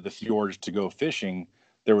on into the fjords to go fishing,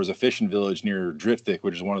 there was a fishing village near Driftvik,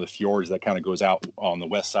 which is one of the fjords that kind of goes out on the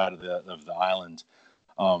west side of the island.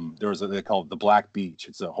 There was they call it the Black Beach.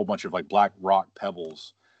 It's a whole bunch of like black rock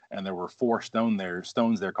pebbles, and there were 4 stones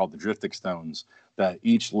there called the Driftvik stones. That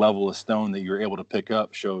each level of stone that you were able to pick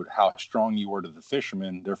up showed how strong you were to the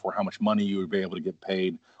fishermen, therefore how much money you would be able to get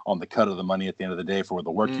paid on the cut of the money at the end of the day for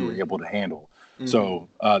the work you were able to handle. Mm-hmm. So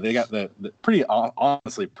they got the pretty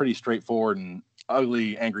honestly pretty straightforward and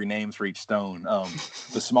ugly, angry names for each stone.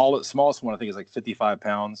 The smallest one I think is like 55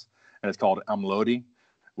 pounds, and it's called Amlodi,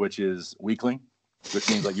 which is weakling, which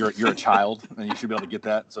means like you're a child and you should be able to get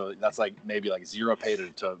that. So that's like maybe like 0 pay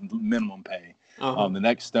to minimum pay. Uh-huh. The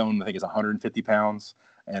next stone I think is 150 pounds,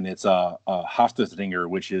 and it's a Haftasdinger,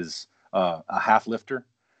 which is a half lifter,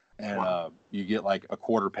 and Wow. you get like a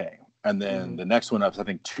quarter pay. And then the next one up is I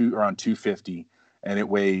think around 250, and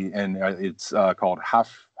it's called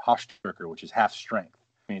Hafstyrker, which is half strength.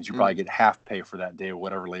 Means you probably get half pay for that day or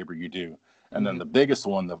whatever labor you do. And then the biggest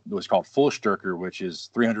one was called Fullstyrker, which is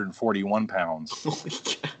 341 pounds. Holy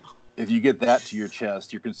cow. If you get that to your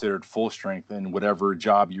chest, you're considered full strength, and whatever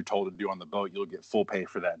job you're told to do on the boat, you'll get full pay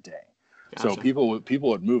for that day. Gotcha. So people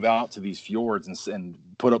would move out to these fjords and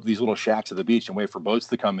put up these little shacks at the beach and wait for boats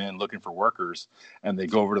to come in looking for workers. And they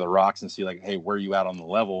go over to the rocks and see like, hey, where are you at on the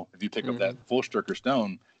level? If you pick up that full Stricker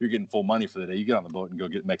stone, you're getting full money for the day. You get on the boat and go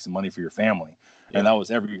make some money for your family. Yeah. And that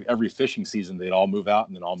was every fishing season. They'd all move out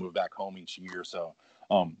and then all move back home each year. So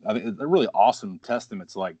I think it's a really awesome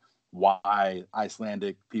testament to like why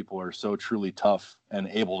Icelandic people are so truly tough and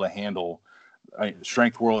able to handle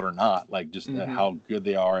strength world or not, like just how good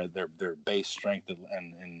they are at their base strength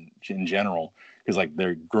and in general, because like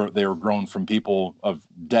they were grown from people of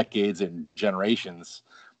decades and generations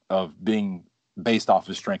of being based off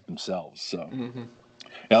of strength themselves. So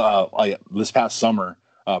this past summer,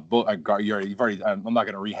 I'm not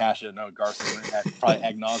going to rehash it. No, Garson went at probably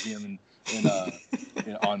ad nauseum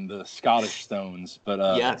on the Scottish stones, but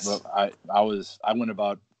I went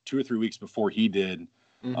about 2 or 3 weeks before he did.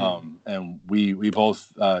 And we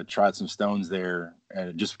both tried some stones there,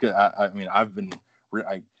 and just because I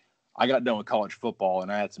got done with college football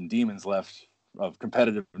and I had some demons left of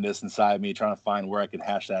competitiveness inside me, trying to find where I could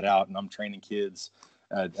hash that out. And I'm training kids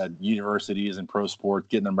at universities and pro sports,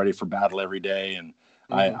 getting them ready for battle every day. And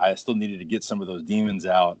I still needed to get some of those demons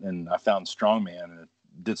out, and I found strongman and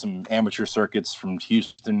did some amateur circuits from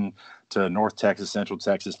Houston to North Texas, Central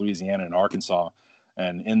Texas, Louisiana, and Arkansas.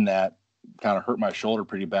 And in that, kind of hurt my shoulder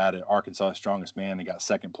pretty bad at Arkansas Strongest Man and got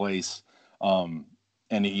second place. And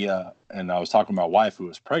I was talking to my wife, who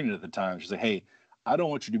was pregnant at the time. She's like, "Hey, I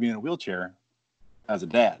don't want you to be in a wheelchair as a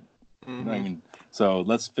dad. You know what I mean? So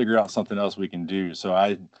let's figure out something else we can do." So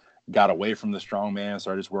I got away from the strongman,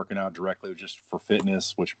 started just working out directly just for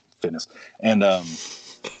fitness, and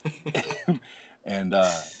and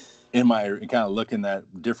in my kind of looking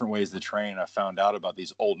at different ways to train, I found out about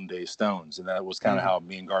these olden day stones. And that was kind of how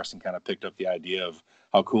me and Garson kind of picked up the idea of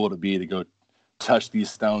how cool it'd be to go touch these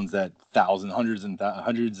stones that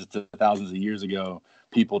hundreds to thousands of years ago,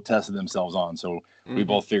 people tested themselves on. So we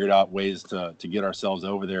both figured out ways to get ourselves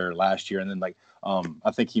over there last year. And then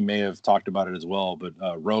I think he may have talked about it as well, but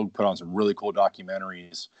Rogue put on some really cool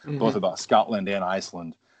documentaries, both about Scotland and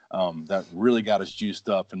Iceland. That really got us juiced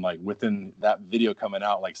up, and like within that video coming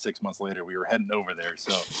out, like 6 months later, we were heading over there.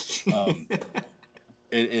 So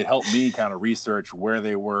it helped me kind of research where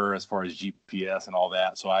they were as far as GPS and all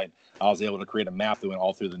that. So I was able to create a map that went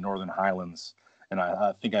all through the Northern Highlands, and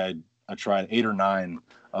I think I tried 8 or 9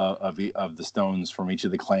 of the stones from each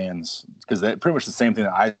of the clans, because they're pretty much the same thing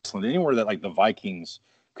in Iceland. Anywhere that like the Vikings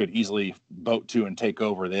could easily boat to and take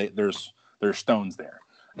over, there's stones there.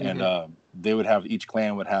 And each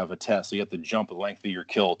clan would have a test. So you have to jump the length of your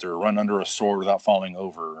kilt, or run under a sword without falling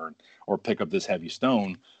over, or pick up this heavy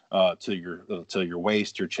stone to your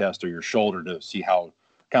waist, your chest, or your shoulder, to see how,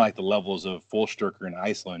 kind of like the levels of full Styrker in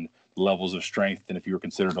Iceland, the levels of strength. And if you were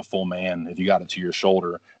considered a full man, if you got it to your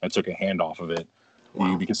shoulder and took a hand off of it,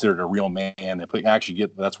 you'd be considered a real man. And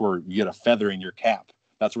that's where you get a feather in your cap.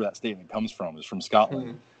 That's where that statement comes from, is from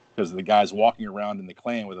Scotland. Because the guys walking around in the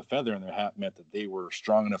clan with a feather in their hat meant that they were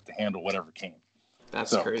strong enough to handle whatever came.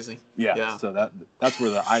 That's crazy. Yeah. So that's where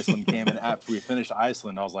the Iceland came in. After we finished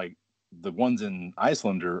Iceland, I was like, the ones in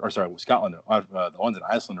Scotland, the ones in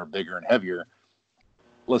Iceland are bigger and heavier.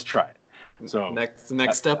 Let's try it. So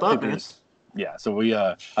next step up, man. Yeah. So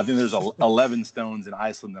I think there's 11 stones in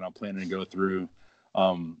Iceland that I'm planning to go through.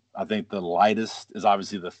 I think the lightest is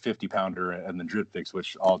obviously the 50-pounder and the Dripfix,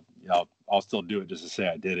 which I'll I'll still do it just to say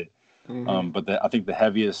I did it. Mm-hmm. But I think the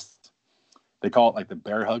heaviest, they call it like the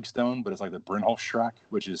bear hug stone, but it's like the Brynholzstrak,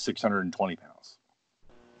 which is 620 pounds.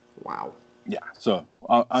 Wow. Yeah, so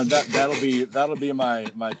that'll be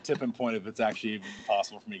my tipping point if it's actually even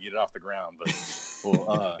possible for me to get it off the ground.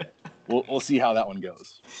 But we'll see how that one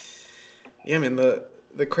goes. Yeah, man.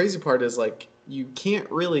 The crazy part is like you can't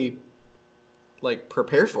really like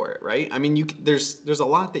prepare for it, right? I mean, there's a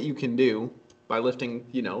lot that you can do by lifting,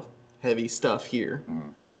 heavy stuff here,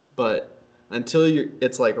 but until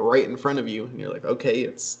it's like right in front of you, and you're like, okay,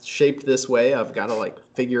 it's shaped this way. I've got to like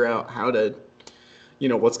figure out how to,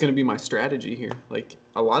 what's going to be my strategy here. Like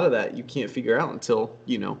a lot of that you can't figure out until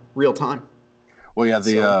real time. Well, yeah,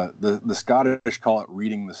 So, the Scottish call it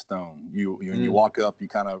reading the stone. When you walk up, you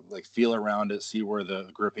kind of like feel around it, see where the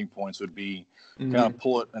gripping points would be, kind of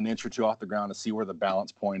pull it an inch or two off the ground to see where the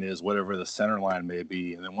balance point is, whatever the center line may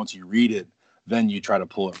be, and then once you read it, then you try to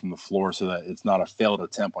pull it from the floor so that it's not a failed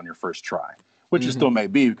attempt on your first try, which it still may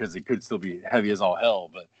be because it could still be heavy as all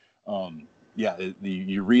hell. But yeah,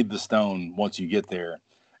 you read the stone once you get there,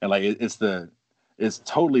 and like it's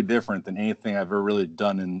totally different than anything I've ever really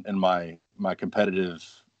done in my competitive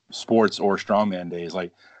sports or strongman days.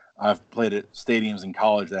 Like I've played at stadiums in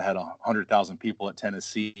college that had 100,000 people at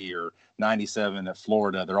Tennessee or 97 at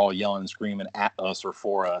Florida. They're all yelling and screaming at us or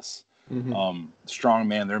for us.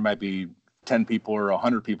 Strongman, there might be 10 people or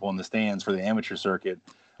 100 people in the stands for the amateur circuit.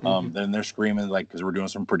 Then they're screaming like, because we're doing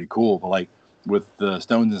something pretty cool. But like with the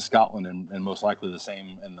stones in Scotland and most likely the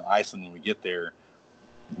same in Iceland when we get there,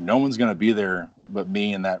 no one's going to be there but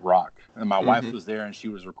me and that rock. And my wife was there and she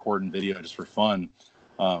was recording video just for fun.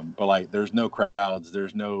 But like, there's no crowds.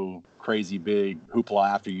 There's no crazy big hoopla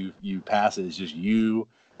after you pass it. It's just you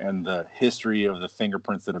and the history of the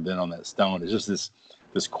fingerprints that have been on that stone. It's just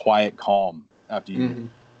this quiet calm after you.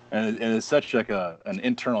 And it's such like an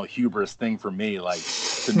internal hubris thing for me, like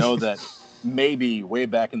to know that maybe way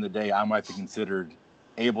back in the day, I might be considered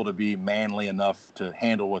able to be manly enough to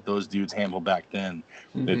handle what those dudes handled back then.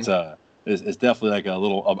 It's definitely like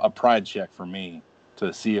a pride check for me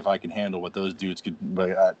to see if I can handle what those dudes could.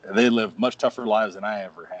 But they live much tougher lives than I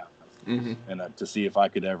ever have, and to see if I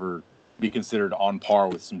could ever be considered on par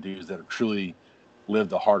with some dudes that have truly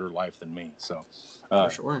lived a harder life than me. So, for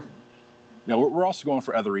sure. Yeah, we're also going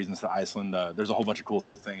for other reasons to Iceland. There's a whole bunch of cool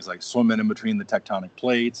things like swimming in between the tectonic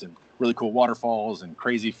plates and really cool waterfalls and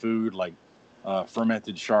crazy food like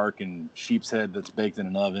fermented shark and sheep's head that's baked in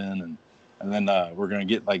an oven. And then we're going to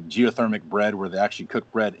get like geothermic bread where they actually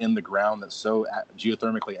cook bread in the ground that's so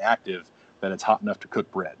geothermically active that it's hot enough to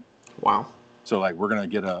cook bread. Wow. So like we're going to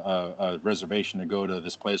get a reservation to go to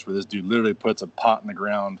this place where this dude literally puts a pot in the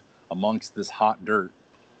ground amongst this hot dirt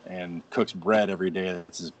and cooks bread every day.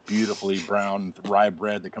 It's this beautifully brown rye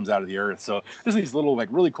bread that comes out of the earth. So there's these little like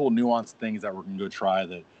really cool nuanced things that we're going to go try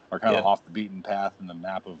that are kind of off the beaten path in the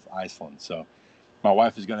map of Iceland. So my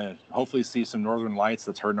wife is going to hopefully see some northern lights.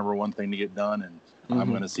 That's her number one thing to get done. And I'm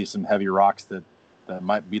going to see some heavy rocks that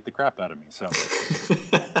might beat the crap out of me. So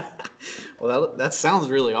well, that sounds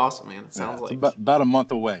really awesome, man. It sounds like about a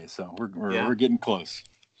month away. So we're getting close.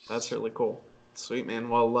 That's really cool. Sweet, man.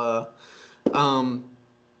 Well,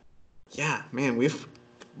 yeah, man,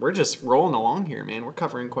 we're just rolling along here, man. We're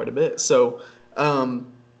covering quite a bit. So,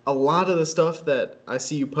 a lot of the stuff that I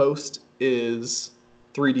see you post is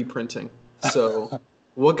 3D printing. So,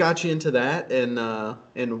 what got you into that,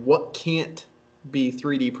 and what can't be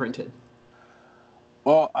 3D printed?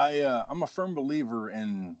 Well, I'm a firm believer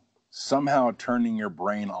in somehow turning your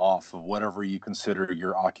brain off of whatever you consider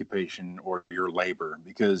your occupation or your labor.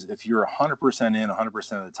 Because if you're 100% in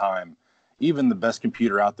 100% of the time, even the best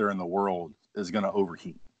computer out there in the world is going to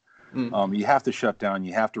overheat. You have to shut down.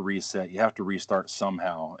 You have to reset. You have to restart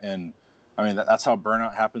somehow. And I mean, that's how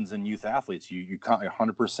burnout happens in youth athletes. You can't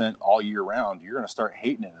 100% all year round. You're going to start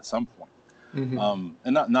hating it at some point.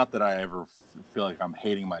 And not that I ever feel like I'm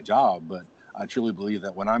hating my job, but I truly believe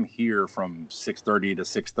that when I'm here from 6:30 to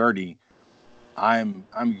 6:30,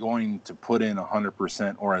 I'm going to put in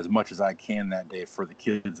 100% or as much as I can that day for the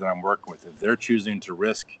kids that I'm working with. If they're choosing to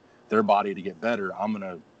risk their body to get better, I'm going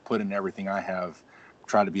to put in everything I have,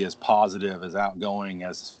 try to be as positive, as outgoing,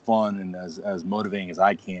 as fun, and as motivating as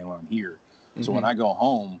I can when I'm here. So when I go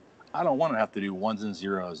home, I don't want to have to do ones and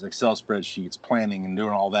zeros, Excel spreadsheets, planning and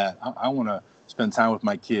doing all that. I want to spend time with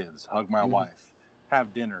my kids, hug my wife,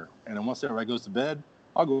 have dinner. And then once everybody goes to bed,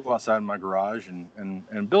 I'll go outside in my garage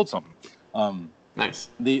and build something. Nice.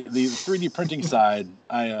 The 3D printing side,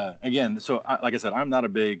 like I said, I'm not a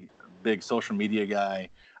big social media guy.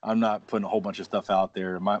 I'm not putting a whole bunch of stuff out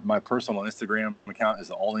there. My personal Instagram account is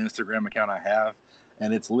the only Instagram account I have,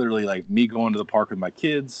 And it's literally like me going to the park with my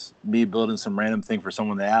kids, me building some random thing for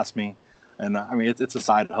someone to ask me. And I mean, it's a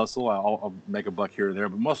side hustle. I'll make a buck here or there,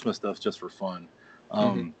 but most of my stuff's just for fun.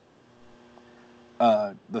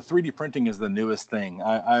 The 3D printing is the newest thing.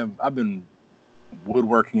 I've been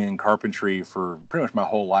woodworking and carpentry for pretty much my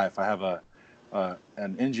whole life. I have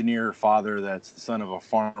an engineer father that's the son of a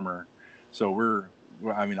farmer, so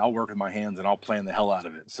I'll work with my hands and I'll plan the hell out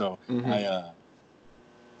of it. So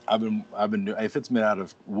I've been if it's made out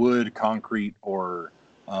of wood, concrete, or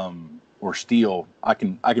steel, I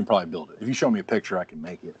can probably build it. If you show me a picture, I can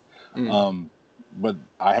make it. But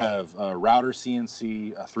I have a router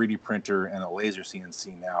CNC, a 3D printer, and a laser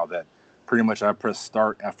CNC now that pretty much I press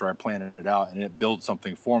start after I plan it out, and it builds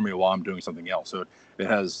something for me while I'm doing something else. So it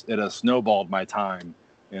has snowballed my time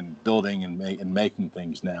in building and making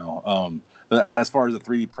things now. But as far as the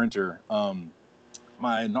 3D printer,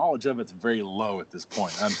 my knowledge of it's very low at this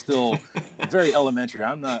point. I'm still very elementary.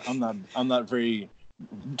 I'm not very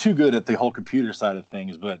too good at the whole computer side of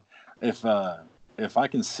things, but if I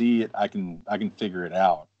can see it, I can figure it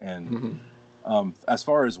out. And as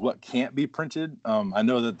far as what can't be printed, I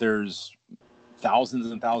know that there's thousands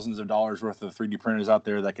and thousands of dollars worth of 3D printers out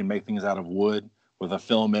there that can make things out of wood with a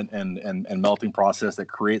filament and melting process that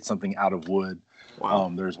creates something out of wood.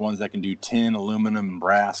 Wow. There's ones that can do tin, aluminum, and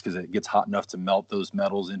brass because it gets hot enough to melt those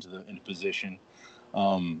metals into position.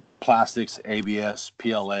 Plastics, ABS,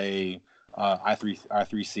 PLA,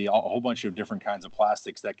 I3C, a whole bunch of different kinds of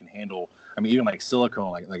plastics that can handle. I mean, even like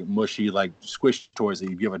silicone, like mushy, like squish toys that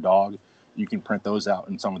you give a dog, you can print those out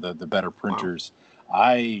in some of the better printers. Wow.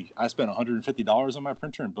 I spent $150 on my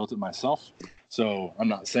printer and built it myself. So I'm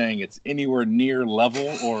not saying it's anywhere near level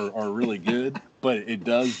or really good, but it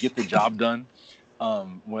does get the job done.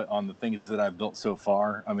 On the things that I've built so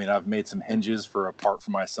far. I mean, I've made some hinges for a part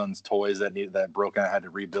for my son's toys that broke and I had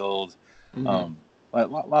to rebuild.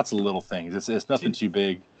 Lots of little things. It's nothing too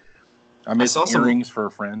big. I made some earrings for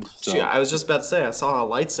a friend. So. Yeah, I was just about to say I saw a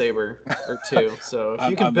lightsaber or two. So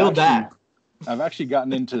if you can build that. I've actually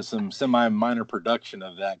gotten into some semi-minor production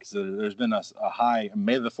of that because there's been a high.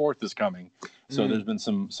 May the 4th is coming, so there's been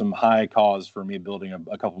some high cause for me building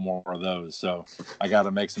a couple more of those. So I got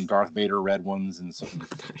to make some Darth Vader red ones and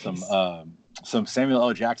some Samuel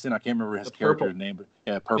L. Jackson. I can't remember his character's name, but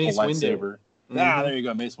yeah, purple Mace lightsaber. There you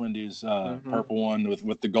go, Mace Windu's purple one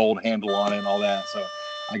with the gold handle on it and all that. So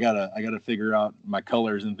I gotta figure out my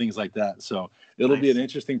colors and things like that. So it'll be an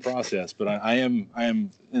interesting process, but I am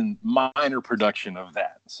in minor production of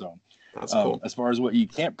that. So that's cool. As far as what you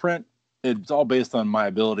can't print, it's all based on my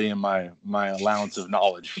ability and my allowance of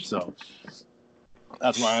knowledge. So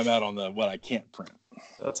that's where I'm at on what I can't print.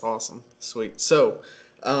 That's awesome. Sweet. So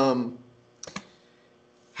how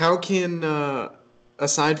can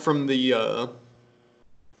aside from the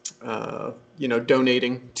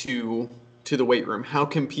donating to the weight room, how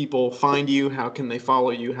can people find you? How can they follow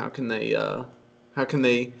you? How can they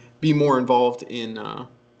be more involved in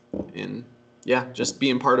just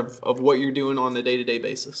being part of what you're doing on a day-to-day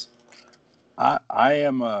basis?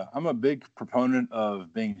 I'm a big proponent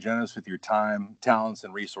of being generous with your time, talents,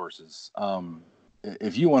 and resources.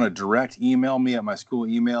 If you want to direct email me at my school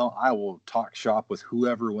email, I will talk shop with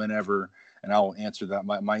whoever, whenever, and I will answer that.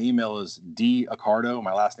 My email is Accardo,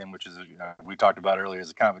 my last name, which is we talked about earlier,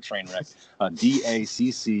 is a kind of a train wreck.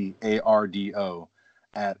 DACCARDO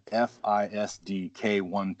at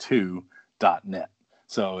FISDK12.net.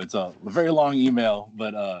 So it's a very long email,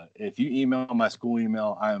 but if you email my school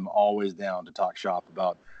email, I am always down to talk shop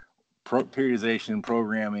about periodization,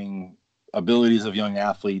 programming, abilities of young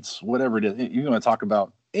athletes, whatever it is. You're going to talk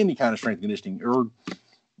about any kind of strength and conditioning or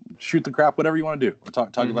shoot the crap, whatever you want to do, or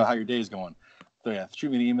talk about how your day is going. So yeah, shoot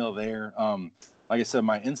me an email there. Like I said,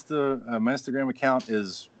 my Instagram account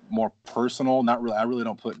is more personal. Not really. I really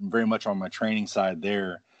don't put very much on my training side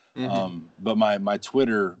there. But my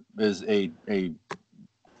Twitter is a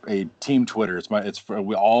team Twitter. It's for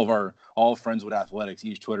all Friendswood Athletics.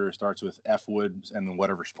 Each Twitter starts with Fwood and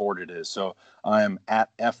whatever sport it is. So I am at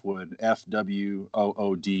Fwood,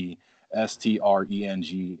 FWOOD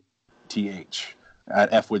STRENGTH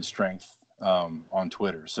at Fwood Strength on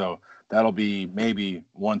Twitter. So that'll be maybe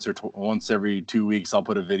once every 2 weeks I'll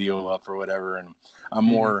put a video up or whatever. And I'm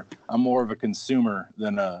more of a consumer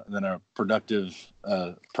than a productive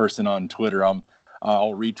person on Twitter. I'll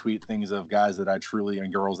retweet things of guys that I truly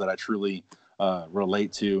and girls that I truly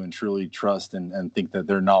relate to and truly trust and think that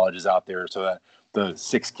their knowledge is out there, so that the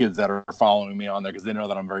 6 kids that are following me on there, because they know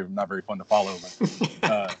that I'm not very fun to follow,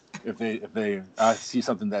 but if I see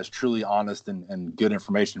something that's truly honest and good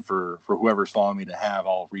information for whoever's following me to have,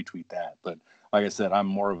 I'll retweet that. But like I said, I'm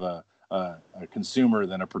more of a a consumer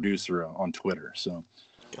than a producer on Twitter. So,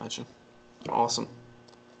 Gotcha. Awesome.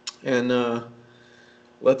 And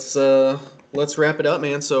let's wrap it up,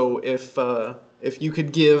 man. So if you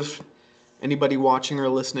could give anybody watching or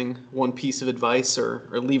listening one piece of advice, or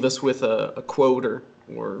leave us with a quote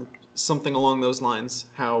or something along those lines,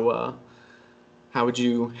 how would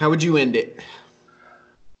you end it?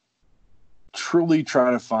 truly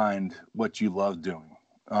try to find what you love doing.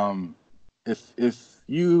 If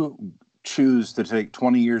you choose to take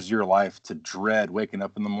 20 years of your life to dread waking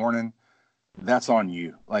up in the morning, that's on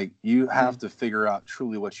you. Like, you have to figure out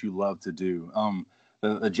truly what you love to do.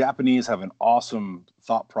 The Japanese have an awesome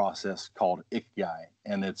thought process called ikigai,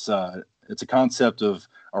 and it's a concept of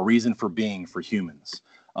a reason for being for humans.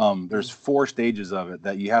 There's 4 stages of it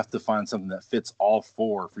that you have to find something that fits all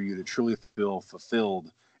 4 for you to truly feel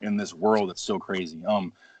fulfilled in this world that's so crazy.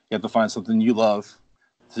 You have to find something you love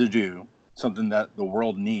to do, something that the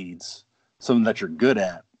world needs, something that you're good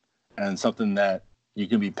at, and something that you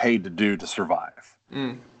can be paid to do to survive.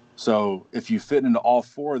 So if you fit into all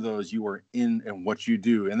 4 of those, you are in what you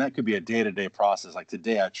do. And that could be a day-to-day process. Like,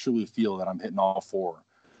 today, I truly feel that I'm hitting all 4.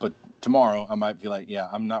 But tomorrow, I might be like, yeah,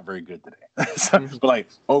 I'm not very good today. But like,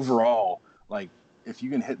 overall, like, if you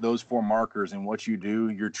can hit those 4 markers in what you do,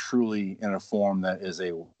 you're truly in a form that is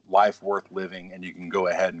a life worth living, and you can go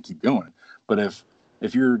ahead and keep going. But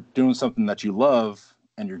if you're doing something that you love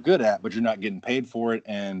and you're good at, but you're not getting paid for it,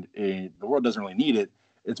 and the world doesn't really need it,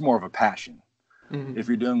 it's more of a passion. If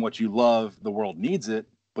you're doing what you love, the world needs it,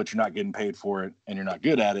 but you're not getting paid for it and you're not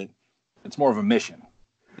good at it, it's more of a mission.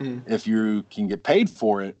 If you can get paid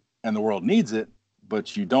for it and the world needs it,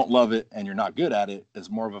 but you don't love it and you're not good at it, it's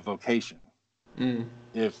more of a vocation.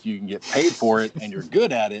 If you can get paid for it and you're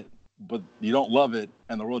good at it, but you don't love it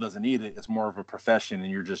and the world doesn't need it, it's more of a profession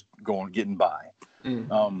and you're just getting by.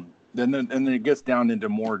 Then it gets down into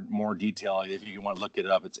more detail. If you want to look it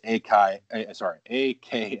up, it's AKIGAI,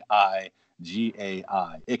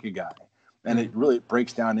 ikigai, and it really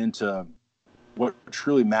breaks down into what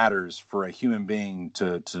truly matters for a human being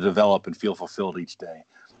to develop and feel fulfilled each day.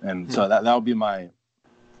 And so that would be my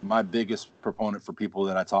biggest proponent for people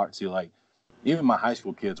that I talk to. Like, even my high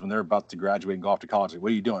school kids, when they're about to graduate and go off to college, like,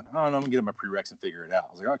 what are you doing? Oh, no, I'm gonna get my prereqs and figure it out.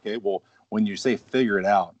 I was like, okay, well, when you say figure it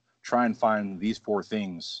out, try and find these 4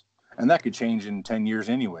 things. And that could change in 10 years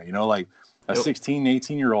anyway. Like, a 16,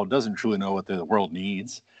 18-year-old doesn't truly know what the world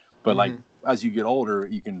needs. But like, as you get older,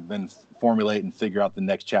 you can then formulate and figure out the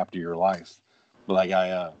next chapter of your life. But like,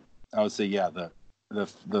 I would say, yeah,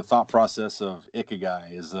 the thought process of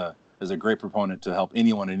ikigai is a great proponent to help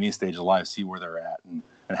anyone in any stage of life see where they're at and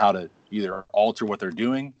how to either alter what they're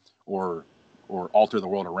doing or alter the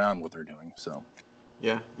world around what they're doing. So,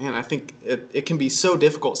 yeah, man, I think it can be so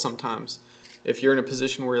difficult sometimes if you're in a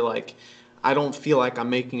position where, like, I don't feel like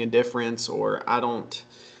I'm making a difference, or I don't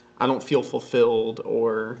feel fulfilled,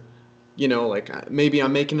 or like, maybe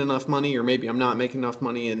I'm making enough money or maybe I'm not making enough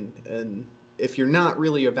money, and if you're not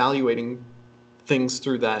really evaluating things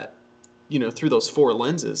through that, through those 4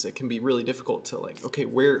 lenses, it can be really difficult to, like, okay,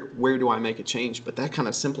 where do I make a change? But that kind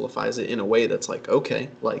of simplifies it in a way that's like, okay,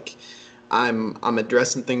 like, I'm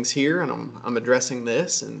addressing things here, and I'm addressing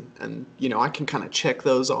this, and I can kind of check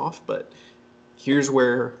those off, but here's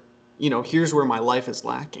where my life is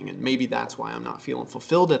lacking, and maybe that's why I'm not feeling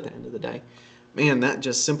fulfilled at the end of the day. Man, that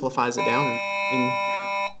just simplifies it down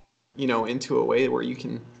into a way where you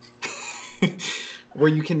can where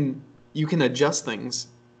you can adjust things,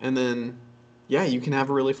 and then, yeah, you can have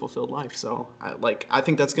a really fulfilled life. So I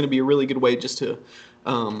think that's going to be a really good way just to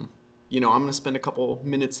I'm going to spend a couple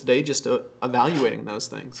minutes today just evaluating those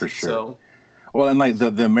things. for sure. So, Well, and like,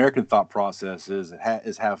 the American thought process is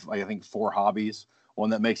have, like, I think 4 hobbies: one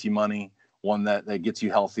that makes you money, one that gets you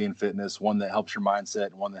healthy and fitness, one that helps your mindset,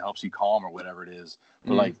 and one that helps you calm, or whatever it is.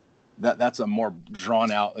 But like, that's a more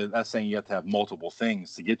drawn out. That's saying you have to have multiple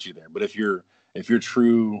things to get you there. But if your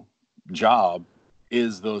true job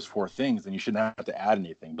is those 4 things, then you shouldn't have to add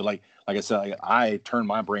anything. But like I said, like, I turn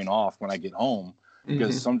my brain off when I get home,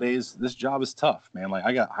 because some days this job is tough, man. Like,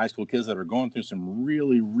 I got high school kids that are going through some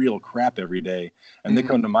really real crap every day, and they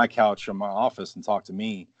come to my couch in my office and talk to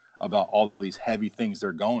me about all these heavy things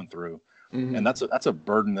they're going through. And that's a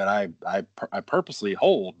burden that I purposely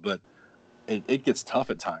hold, but it gets tough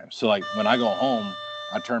at times. So like, when I go home,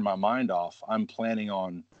 I turn my mind off. I'm planning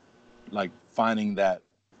on, like, finding that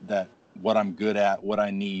what I'm good at, what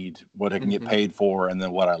I need, what I can get paid for, and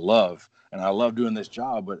then what I love. And I love doing this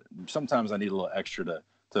job, but sometimes I need a little extra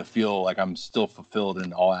to feel like I'm still fulfilled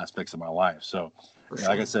in all aspects of my life. So, sure.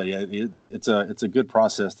 Like I said, yeah, it's a good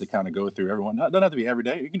process to kind of go through. Everyone, it doesn't have to be every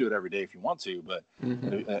day. You can do it every day if you want to, but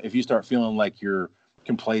if you start feeling like you're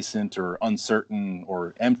complacent or uncertain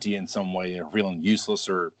or empty in some way, or feeling useless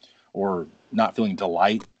or not feeling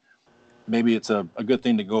delight, maybe it's a good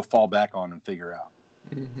thing to go fall back on and figure out.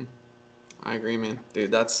 Mm-hmm. I agree, man.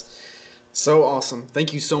 Dude, that's so awesome.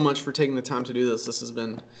 Thank you so much for taking the time to do this. This has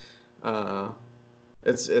been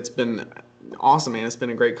it's been awesome, man. It's been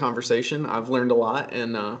a great conversation. I've learned a lot,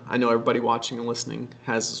 and I know everybody watching and listening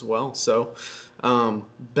has as well. So,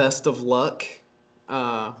 best of luck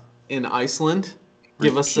in Iceland.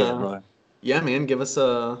 Give us Appreciate it, brother. yeah, man. Give us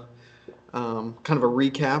a kind of a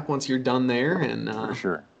recap once you're done there, and For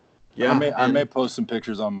sure. yeah, I may post some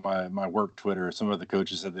pictures on my work Twitter. Some of the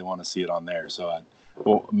coaches said they want to see it on there, so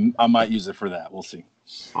I might use it for that. We'll see.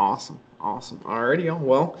 Awesome. Alrighty, y'all.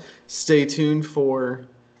 Well, stay tuned for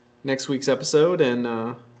next week's episode,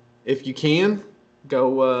 and if you can,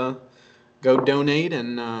 go donate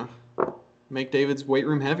and make David's weight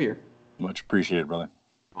room heavier. Much appreciated, brother.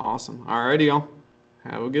 Awesome. Alrighty, y'all.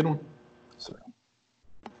 Have a good one.